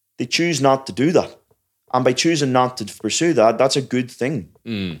 They choose not to do that. And by choosing not to pursue that, that's a good thing.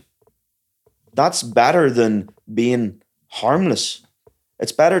 That's better than being harmless.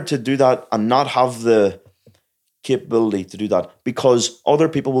 It's better to do that and not have the capability to do that, because other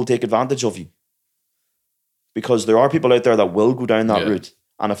people will take advantage of you. Because there are people out there that will go down that route.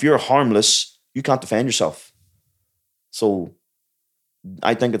 And if you're harmless, you can't defend yourself. So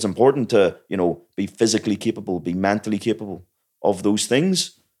I think it's important to, be physically capable, be mentally capable of those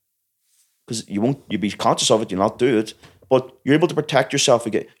things. Because you'll be conscious of it, you'll not do it. But you're able to protect yourself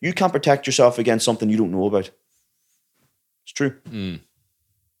again. You can't protect yourself against something you don't know about. It's true.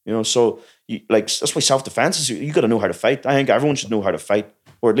 So that's why self-defense is, you got to know how to fight. I think everyone should know how to fight,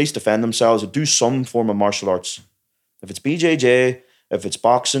 or at least defend themselves, or do some form of martial arts. If it's BJJ, if it's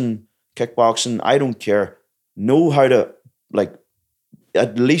boxing, kickboxing, I don't care. Know how to,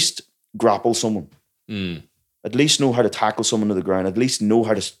 at least grapple someone. At least know how to tackle someone to the ground. At least know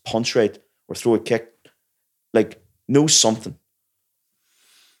how to punch right or throw a kick. Know something.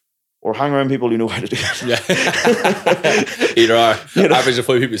 Or hang around people who know how to do it. Yeah. Either or. Average of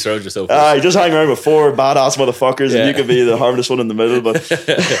 5 people surround yourself with. You just hang around with 4 badass motherfuckers and you could be the harmless one in the middle.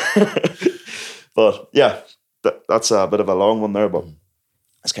 But yeah, that's a bit of a long one there, but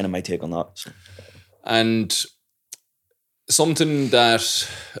that's kind of my take on that. So. And something that,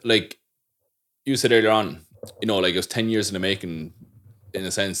 you said earlier on, it was 10 years in the making, in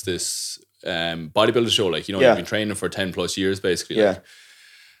a sense, this bodybuilder show. You've been training for 10 plus years, basically. Yeah.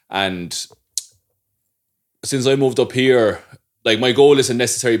 And since I moved up here, my goal isn't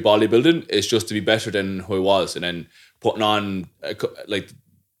necessarily bodybuilding. It's just to be better than who I was. And then putting on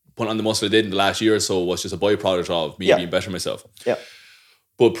the muscle I did in the last year or so was just a byproduct of me being better myself. Yeah.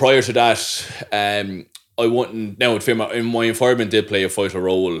 But prior to that, I wouldn't, now in my environment did play a vital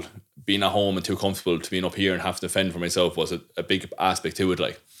role. Being at home and too comfortable to being up here and have to defend for myself was a big aspect to it.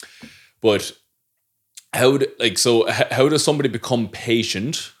 But how does somebody become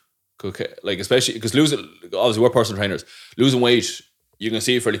patient? Okay, especially because obviously we're personal trainers. Losing weight, you can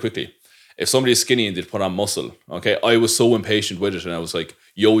see it fairly quickly. If somebody is skinny and they put on muscle, okay, I was so impatient with it and I was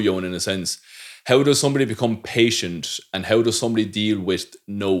yo-yoing in a sense. How does somebody become patient and how does somebody deal with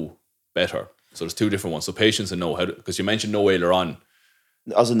no better? So there's 2 different ones. So patience and no, because you mentioned no earlier on.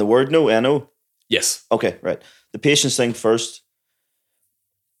 As in the word no, N-O? Yes. Okay, right. The patience thing first.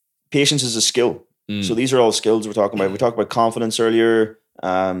 Patience is a skill. So these are all skills we're talking about. We talked about confidence earlier.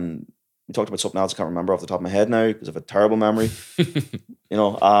 We talked about something else I can't remember off the top of my head now because I have a terrible memory.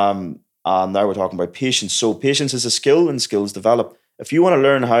 And now we're talking about patience. So patience is a skill and skills develop. If you want to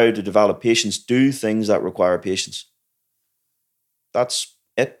learn how to develop patience, do things that require patience. That's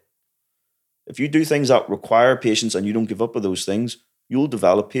it. If you do things that require patience and you don't give up on those things, you'll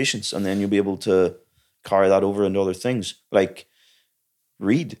develop patience and then you'll be able to carry that over into other things.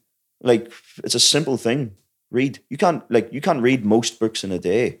 Read. It's a simple thing. Read. You can't read most books in a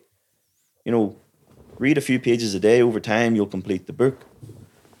day. Read a few pages a day. Over time, you'll complete the book.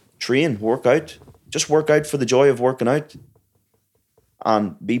 Train, work out. Just work out for the joy of working out.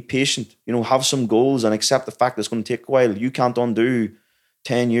 And be patient. Have some goals and accept the fact that it's going to take a while. You can't undo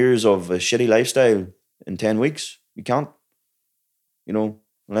 10 years of a shitty lifestyle in 10 weeks. You can't.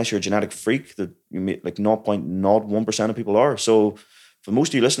 Unless you're a genetic freak that you make 0.01% of people are. So for most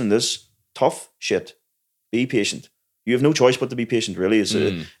of you listening to this, tough shit. Be patient. You have no choice but to be patient, really.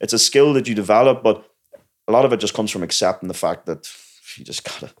 It's a skill that you develop, but a lot of it just comes from accepting the fact that you just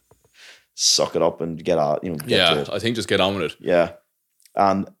gotta suck it up and get out, get to it. I think just get on with it. Yeah.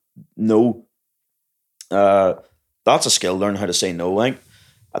 And no, that's a skill, learn how to say no. I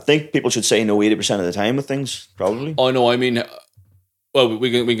think people should say no 80% of the time with things, probably. Oh, no, I mean, well,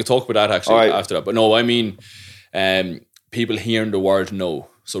 we can talk about that actually after that. But no, I mean, people hearing the word no,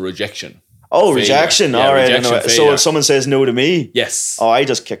 so rejection. Oh, failure. Rejection. Yeah, all right. Rejection, so if someone says no to me, yes. Oh, I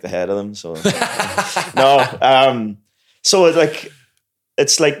just kick the head of them. So no. So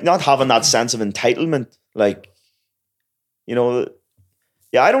it's not having that sense of entitlement. Yeah,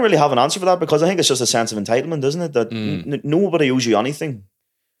 I don't really have an answer for that because I think it's just a sense of entitlement, isn't it? That nobody owes you anything.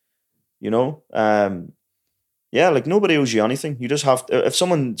 Nobody owes you anything. You just have to, if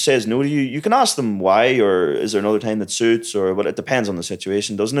someone says no to you, you can ask them why, or is there another time that suits, or it depends on the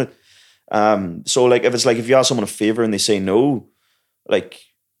situation, doesn't it? If you ask someone a favor and they say no,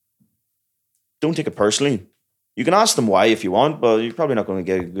 don't take it personally. You can ask them why if you want, but you're probably not going to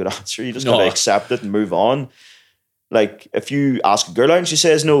get a good answer. You just got to accept it and move on. If you ask a girl out and she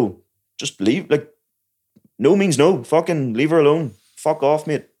says no, just leave. No means no. Fucking leave her alone. Fuck off,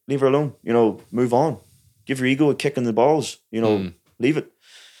 mate. Leave her alone. Move on. Give your ego a kick in the balls. Leave it.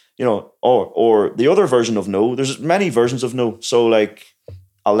 Or the other version of no. There's many versions of no. So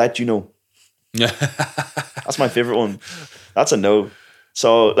I'll let you know. That's my favorite one. That's a no.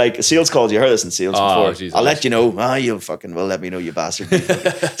 So a sales call, you heard this in sales before. Jesus. I'll let you know. You fucking will let me know, you bastard.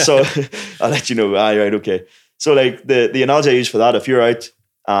 So I'll let you know. Right, okay. So like the analogy I use for that, if you're out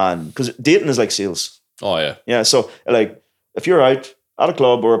and because dating is like sales. Oh yeah. Yeah. So like if you're out at a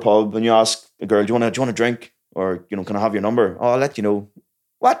club or a pub and you ask a girl, do you want to drink? Or, you know, can I have your number? Oh, I'll let you know.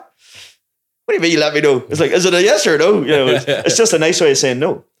 What? What do you mean you let me know? It's like, is it a yes or a no? You know, it's just a nice way of saying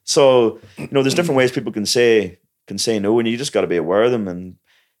no. So, you know, there's different ways people can say no, and you just got to be aware of them. And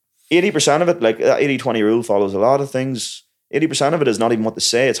 80% of it, like that 80-20 rule follows a lot of things. 80% of it is not even what they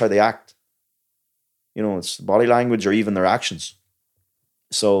say, it's how they act. You know, it's body language or even their actions.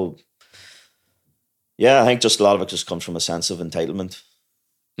 So, yeah, I think just a lot of it just comes from a sense of entitlement,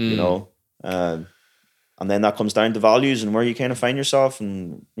 you know. And then that comes down to values and where you kind of find yourself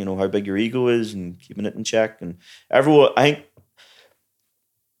and, you know, how big your ego is and keeping it in check. And everyone, I think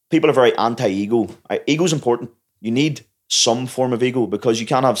people are very anti-ego. Ego is important. You need some form of ego because you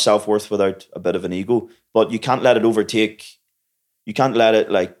can't have self-worth without a bit of an ego, but you can't let it overtake. You can't let it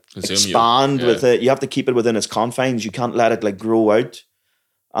like expand with it. You have to keep it within its confines. You can't let it like grow out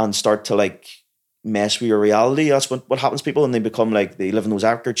and start to like mess with your reality. That's what happens to people, and they become like, they live in those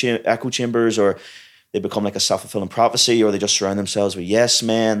echo chambers, or they become like a self-fulfilling prophecy, or they just surround themselves with yes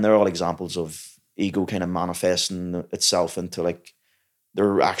men. They're all examples of ego kind of manifesting itself into like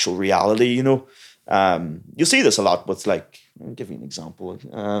their actual reality, you know. You'll see this a lot with like, I'll give you an example.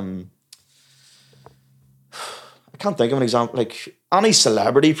 I can't think of an example. Like any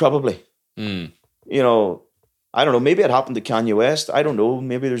celebrity probably. You know, I don't know, maybe it happened to Kanye West. I don't know.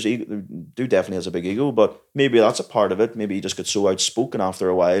 Maybe there's ego, dude definitely has a big ego, but maybe that's a part of it. Maybe he just gets so outspoken after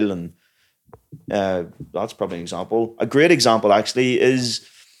a while, and that's probably an example. A great example actually is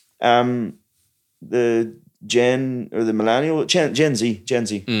the Gen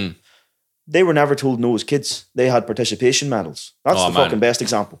Z. They were never told no as kids. They had participation medals. That's the fucking best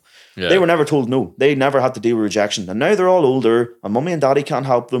example. Yeah. They were never told no. They never had to deal with rejection. And now they're all older and mommy and daddy can't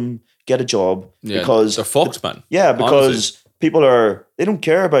help them get a job because they're fucked, man. Yeah, because people they don't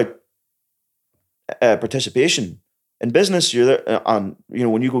care about participation. In business, you're there, and you know,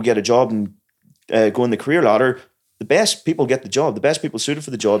 when you go get a job and go in the career ladder, the best people get the job. The best people suited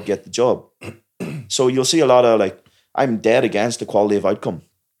for the job get the job. So you'll see a lot of like, I'm dead against equality of outcome.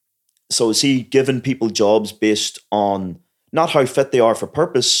 So see, giving people jobs based on not how fit they are for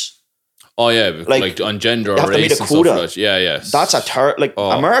purpose. Oh yeah, like on gender or race and stuff like that. Yeah, yes. That's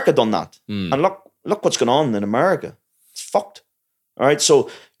America done that. And look what's going on in America. It's fucked. All right. So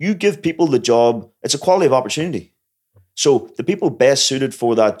you give people the job, it's equality of opportunity. So the people best suited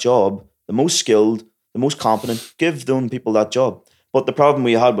for that job, the most skilled, the most competent, give them people that job. But the problem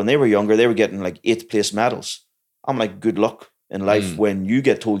we had when they were younger, they were getting like 8th place medals. I'm like, good luck in life when you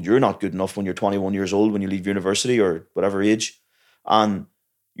get told you're not good enough when you're 21 years old, when you leave university or whatever age, and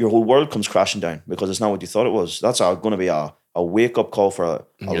your whole world comes crashing down because it's not what you thought it was. That's going to be a wake-up call for a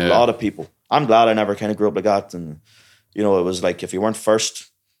lot of people. I'm glad I never kind of grew up like that. And, you know, it was like, if you weren't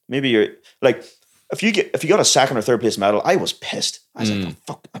first, maybe you're like, if you got a 2nd or 3rd place medal, I was pissed. I was like, oh,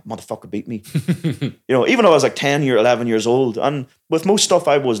 fuck, that motherfucker beat me. You know, even though I was like 10 or 11 years old, and with most stuff,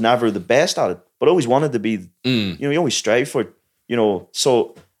 I was never the best at it, but I always wanted to be, you know, you always strive for it, you know,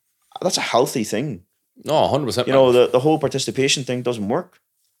 so that's a healthy thing. No, 100%. You know, the whole participation thing doesn't work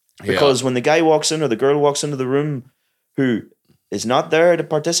because when the guy walks in or the girl walks into the room who is not there to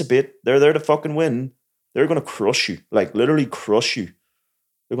participate, they're there to fucking win, they're going to crush you, like literally crush you.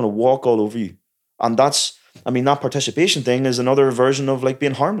 They're going to walk all over you. And that participation thing is another version of like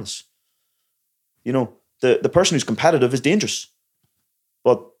being harmless. You know, the person who's competitive is dangerous,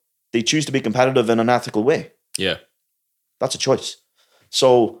 but they choose to be competitive in an ethical way. Yeah. That's a choice.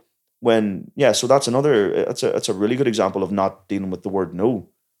 So so that's it's a really good example of not dealing with the word no.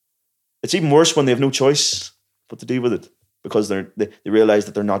 It's even worse when they have no choice but to deal with it because they realize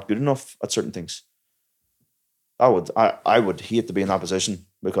that they're not good enough at certain things. I would hate to be in that position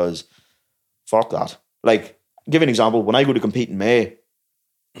because fuck that. Like, give you an example. When I go to compete in May,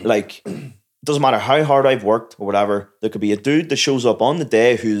 like, it doesn't matter how hard I've worked or whatever, there could be a dude that shows up on the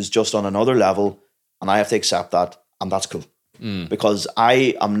day who's just on another level, and I have to accept that, and that's cool. Because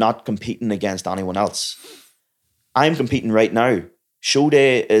I am not competing against anyone else. I'm competing right now. Show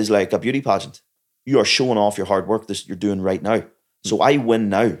day is like a beauty pageant. You are showing off your hard work that you're doing right now. So I win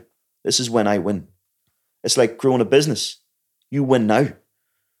now. This is when I win. It's like growing a business. You win now.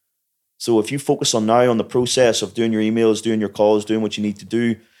 So if you focus on now on the process of doing your emails, doing your calls, doing what you need to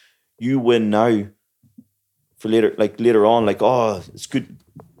do, you win now for later on, like, oh, it's good.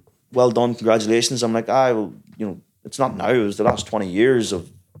 Well done. Congratulations. I'm like, well, you know, it's not now. It was the last 20 years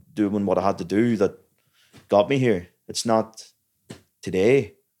of doing what I had to do that got me here. It's not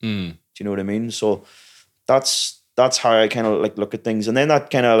today. Do you know what I mean? So that's how I kind of like look at things. And then that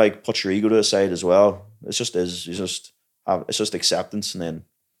kind of like puts your ego to the side as well. It's just is. It's just acceptance, and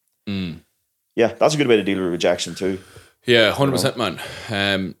then yeah, that's a good way to deal with rejection too. Yeah, 100%,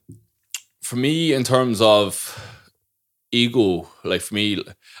 man. For me, in terms of ego, like for me,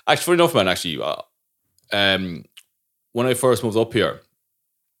 actually, funny enough, man, actually, when I first moved up here,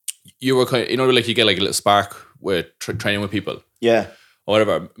 you were kind of, like you get like a little spark with training with people. Yeah. Or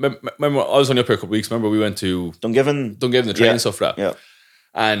whatever. Remember, I was only up here a couple of weeks. Remember, we went to Dungiven the training stuff for that. Yeah.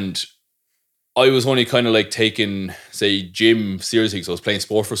 And I was only kind of like taking, say, gym seriously because I was playing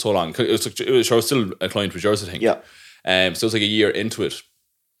sport for so long. I was still a client with yours, I think. Yeah. So it was like a year into it.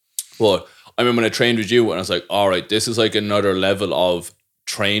 But I remember when I trained with you and I was like, all right, this is like another level of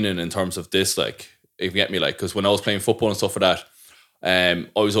training in terms of this, like, if you get me, like, because when I was playing football and stuff for that, I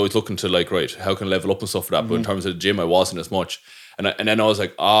was always looking to like, right, how can I level up and stuff for that? But in terms of the gym, I wasn't as much. And then I was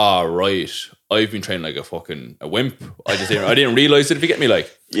like, right, I've been training like a wimp. I didn't realize it, if you get me, like.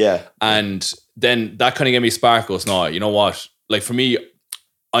 Yeah. And then that kind of gave me sparkles. No, you know what? Like for me,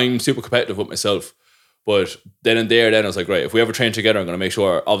 I'm super competitive with myself. But then I was like, right, if we ever train together, I'm going to make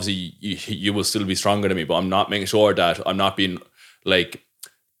sure, obviously, you will still be stronger than me, but I'm not making sure that I'm not being like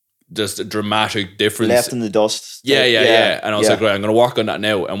just a dramatic difference. Left in the dust. Yeah. And I was like, right, I'm going to work on that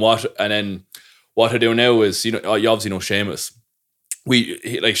now. And then what I do now is, you obviously know Seamus.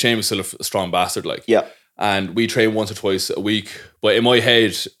 Seamus is still a strong bastard, like. Yeah. And we train once or twice a week. But in my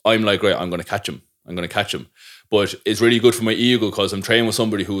head, I'm like, right, I'm going to catch him. But it's really good for my ego because I'm training with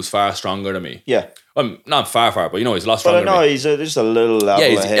somebody who's far stronger than me. Yeah. I'm not far, but he's a lot stronger than me. He's just a little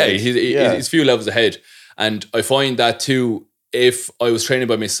level ahead. He's a few levels ahead. And I find that too, if I was training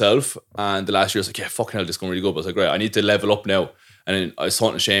by myself and the last year I was like, yeah, fucking hell, this is going really good. But I was like, right, I need to level up now. And then I was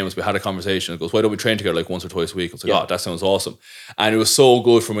talking to Seamus, we had a conversation. He goes, why don't we train together like once or twice a week? I was like, that sounds awesome. And it was so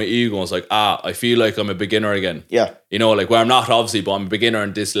good for my ego. I was like, I feel like I'm a beginner again. Yeah. Like where I'm not obviously, but I'm a beginner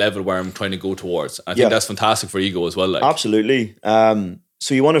on this level where I'm trying to go towards. I think that's fantastic for ego as well. Like. Absolutely.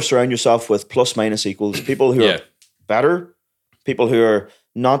 So you want to surround yourself with plus minus equals, people who are better, people who are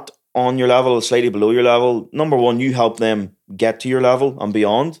not on your level, slightly below your level. Number one, you help them get to your level and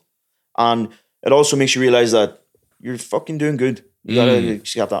beyond. And it also makes you realize that you're fucking doing good. You gotta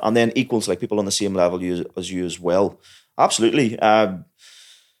get that. And then equals, like people on the same level as you as well. Absolutely. I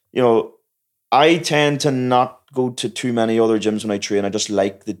tend to not go to too many other gyms when I train. I just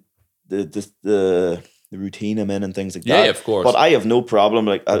like the routine I'm in and things like that. Yeah, of course. But I have no problem.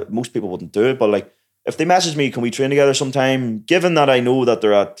 Like most people wouldn't do it, but like if they message me, can we train together sometime? Given that I know that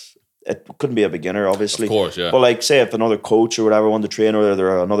it couldn't be a beginner, obviously. Of course, yeah. But like, say if another coach or whatever wanted to train, or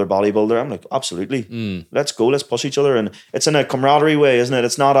they're another bodybuilder, I'm like, absolutely. Let's go. Let's push each other. And it's in a camaraderie way, isn't it?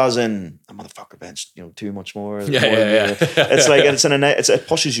 It's not as in a motherfucker bench, too much more. Yeah. It's like it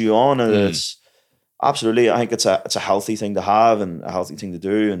pushes you on, and it's absolutely. I think it's a healthy thing to have and a healthy thing to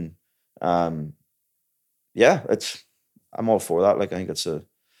do, and I'm all for that. Like I think it's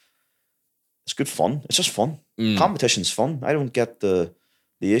good fun. It's just fun. Competition's fun. I don't get the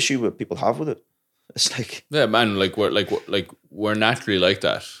issue that people have with it. It's like, yeah, man, we're naturally like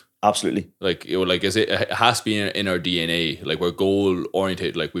that. Absolutely. It has to be in our DNA. Like we're goal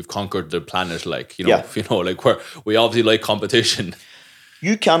oriented. Like we've conquered the planet. Like we obviously like competition.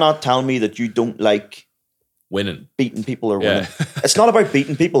 You cannot tell me that you don't like winning, beating people or winning. It's not about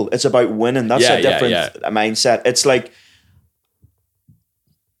beating people. It's about winning. That's a different mindset. It's like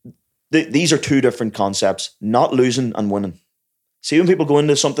these are two different concepts: not losing and winning. See, when people go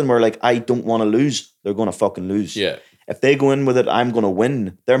into something where like, I don't want to lose, they're going to fucking lose. Yeah. If they go in with it, I'm going to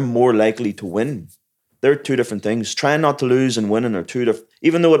win, they're more likely to win. They're two different things. Trying not to lose and winning are two different,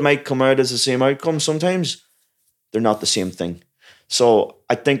 even though it might come out as the same outcome, sometimes they're not the same thing. So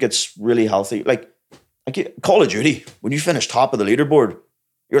I think it's really healthy. Like Call of Duty, when you finish top of the leaderboard,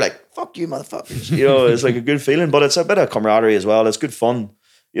 you're like, fuck you, motherfuckers. It's like a good feeling, but it's a bit of camaraderie as well. It's good fun,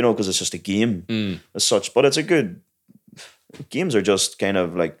 because it's just a game as such, but it's a good... Games are just kind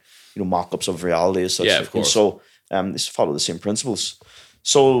of like, mock-ups of reality as such. Yeah, of course. So they follow the same principles.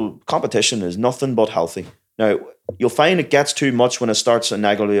 So competition is nothing but healthy. Now, you'll find it gets too much when it starts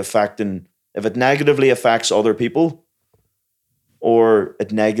negatively affecting... If it negatively affects other people or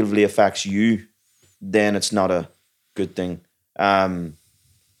it negatively affects you, then it's not a good thing.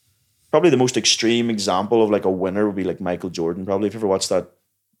 Probably the most extreme example of like a winner would be like Michael Jordan, probably. If you ever watched that...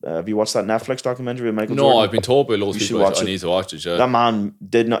 have you watched that Netflix documentary with Michael Jordan? No, I've been told by loads of people I need to watch it. Yeah. That man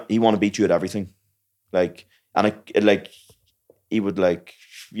he want to beat you at everything. He would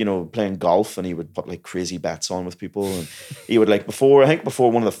playing golf, and he would put like crazy bets on with people. And he would before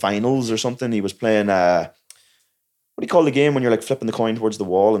one of the finals or something, he was playing, what do you call the game when you're like flipping the coin towards the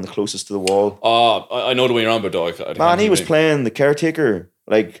wall and the closest to the wall? I know the way you're on, but dog. Man, he was playing the caretaker,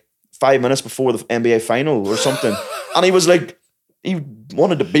 like 5 minutes before the NBA final or something. And he was like, he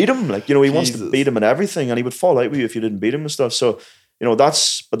wanted to beat him. Like, he wants to beat him and everything. And he would fall out with you if you didn't beat him and stuff. So,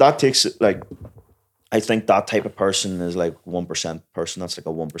 but that takes like, I think that type of person is like 1% person. That's like a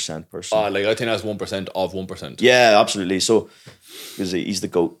 1% person. Like I think that's 1% of 1%. Yeah, absolutely. So, because he's the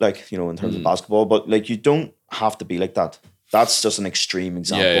GOAT, like, in terms of basketball. But like, you don't have to be like that. That's just an extreme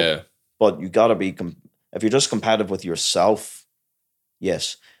example. Yeah. But you gotta be, if you're just competitive with yourself,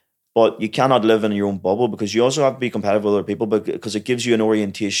 yes. But you cannot live in your own bubble, because you also have to be competitive with other people, because it gives you an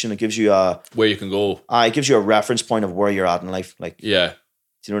orientation. It gives you where you can go. It gives you a reference point of where you're at in life. Like, yeah.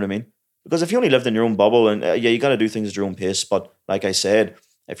 Do you know what I mean? Because if you only lived in your own bubble, and you got to do things at your own pace. But like I said,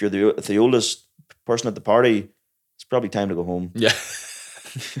 if you're the oldest person at the party, it's probably time to go home. Yeah.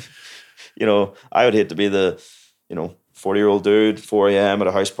 I would hate to be the, 40-year-old dude, 4 a.m. at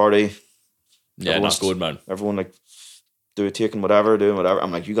a house party. Yeah, not good, man. Everyone like doing whatever.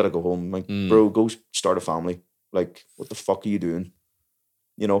 I'm like, you got to go home. I'm like, bro, go start a family. Like, what the fuck are you doing?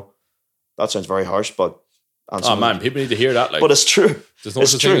 That sounds very harsh, but. Man, people need to hear that. Like, but it's true. There's no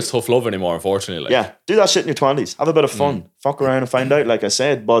such thing as tough love anymore, unfortunately. Like. Yeah, do that shit in your 20s. Have a bit of fun. Fuck around and find out, like I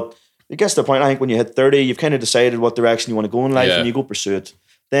said. But it gets to the point, I think, when you hit 30, you've kind of decided what direction you want to go in life, and you go pursue it.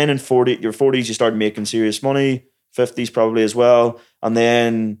 Then in your 40s, you start making serious money. 50s probably as well. And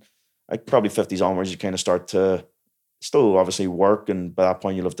then like probably 50s onwards, you kind of start to still obviously work, and by that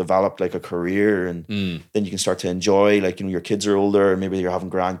point you'll have developed like a career, and then you can start to enjoy, like, your kids are older and maybe you're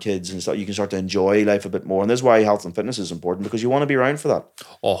having grandkids and stuff. You can start to enjoy life a bit more, and this is why health and fitness is important, because you want to be around for that.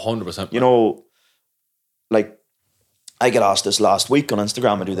 100%. Like I get asked this last week on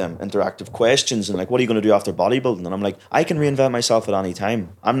Instagram. I do them interactive questions, and like, what are you going to do after bodybuilding? And I'm like, I can reinvent myself at any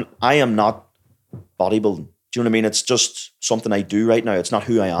time. I am not bodybuilding. Do you know what I mean? It's just something I do right now. It's not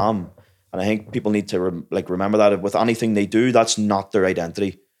who I am. And I think people need to remember that with anything they do, that's not their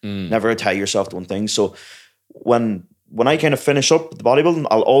identity. Never tie yourself to one thing. So when I kind of finish up with the bodybuilding,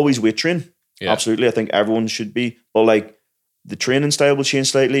 I'll always weight train. Yeah. Absolutely. I think everyone should be. But like, the training style will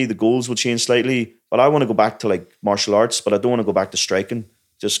change slightly. The goals will change slightly. But I want to go back to like martial arts, but I don't want to go back to striking,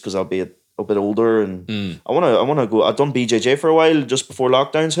 just because I'll be a bit older. And I want to go. I've done BJJ for a while just before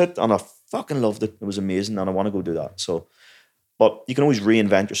lockdowns hit, and I fucking loved it. It was amazing, and I want to go do that. So. But you can always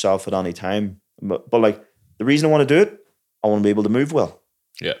reinvent yourself at any time. But like, the reason I want to do it, I want to be able to move well.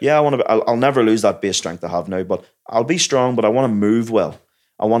 Yeah. I'll never lose that base strength I have now, but I'll be strong, but I want to move well.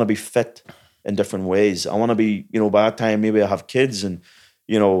 I want to be fit in different ways. I want to be, by that time, maybe I have kids, and,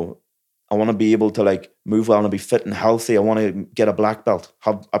 I want to be able to like move well and be fit and healthy. I want to get a black belt,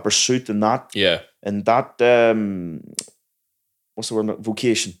 have a pursuit in that. Yeah. And that, what's the word?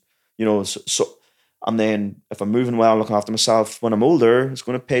 Vocation, so and then if I'm moving well, looking after myself when I'm older, it's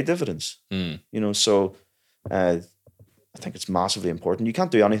going to pay dividends. So I think it's massively important. You can't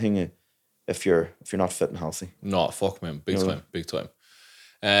do anything if you're not fit and healthy. No, fuck, man. Big time.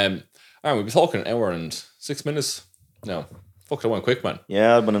 All right, we'll be talking an hour and 6 minutes now. Fuck, that went quick, man.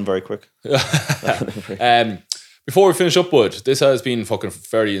 Yeah, I've been in very quick. Before we finish up, Bud, this has been fucking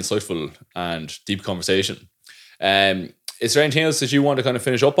very insightful and deep conversation. Is there anything else that you want to kind of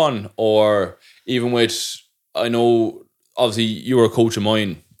finish up on? Or even with, I know, obviously you were a coach of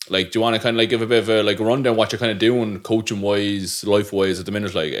mine. Like, do you want to kind of like give a bit of a like rundown what you're kind of doing coaching wise, life wise at the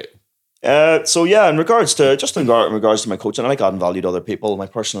minute? Like, so yeah, in regards to my coaching, I like adding value to other people. My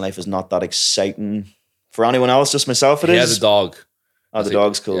personal life is not that exciting for anyone else, just myself. It is. He has a dog. Oh, the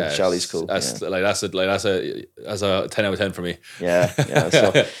dog's cool. Yeah, Shelly's cool. That's a 10 out of 10 for me. Yeah.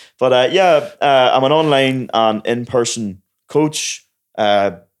 So, but I'm an online and in-person coach.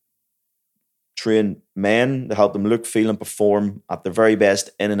 Train men to help them look, feel, and perform at their very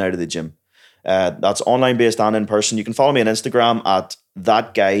best in and out of the gym. That's online based and in person. You can follow me on Instagram at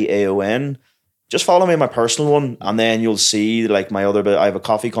thatguyaon. Just follow me on my personal one, and then you'll see like my other bit. I have a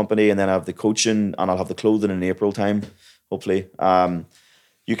coffee company, and then I have the coaching, and I'll have the clothing in April time, hopefully.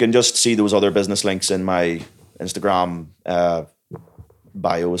 You can just see those other business links in my Instagram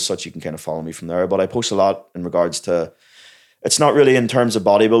bio as such. You can kind of follow me from there. But I post a lot in regards to, it's not really in terms of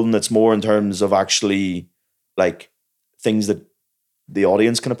bodybuilding, it's more in terms of actually like things that the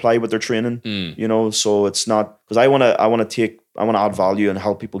audience can apply with their training, so it's not, because I want to add value and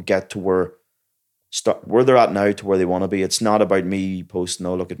help people get to where they're at now to where they want to be. It's not about me posting,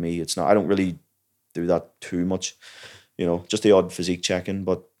 oh, look at me. It's not, I don't really do that too much, just the odd physique checking,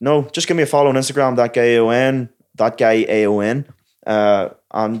 but no, just give me a follow on Instagram, thatguyaon.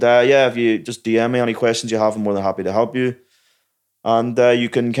 If you just DM me any questions you have, I'm more than happy to help you. And you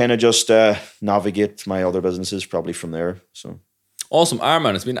can kind of just navigate my other businesses probably from there. So Awesome.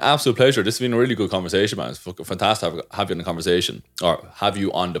 Arman, it's been an absolute pleasure. This has been a really good conversation, man. It's fantastic to have you in the conversation, or have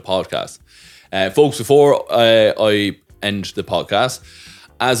you on the podcast. Folks, before I end the podcast,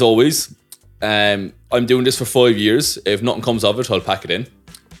 as always, I'm doing this for 5 years. If nothing comes of it, I'll pack it in.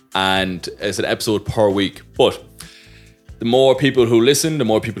 And it's an episode per week. But the more people who listen, the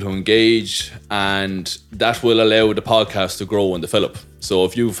more people who engage, and that will allow the podcast to grow and develop. So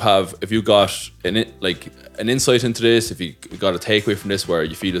if you got an insight into this, if you got a takeaway from this where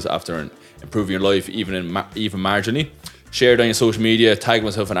you feel this after improving your life, even marginally, share it on your social media, tag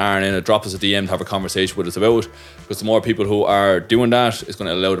myself and Aaron in it, drop us a DM to have a conversation with us about it, because the more people who are doing that, it's going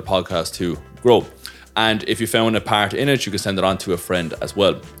to allow the podcast to grow. And if you found a part in it, you can send it on to a friend as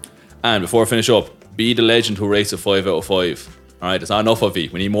well. And before I finish up, be the legend who rates a 5 out of 5. All right, it's not enough of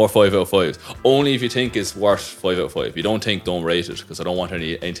it. We need more 5 out of 5s. Only if you think it's worth 5 out of 5. If you don't think, don't rate it, because I don't want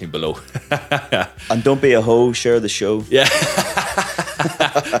anything below. And don't be a hoe, share the show. Yeah.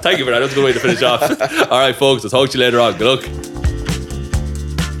 Thank you for that. That's a good way to finish off. All right, folks, I'll talk to you later on. Good luck.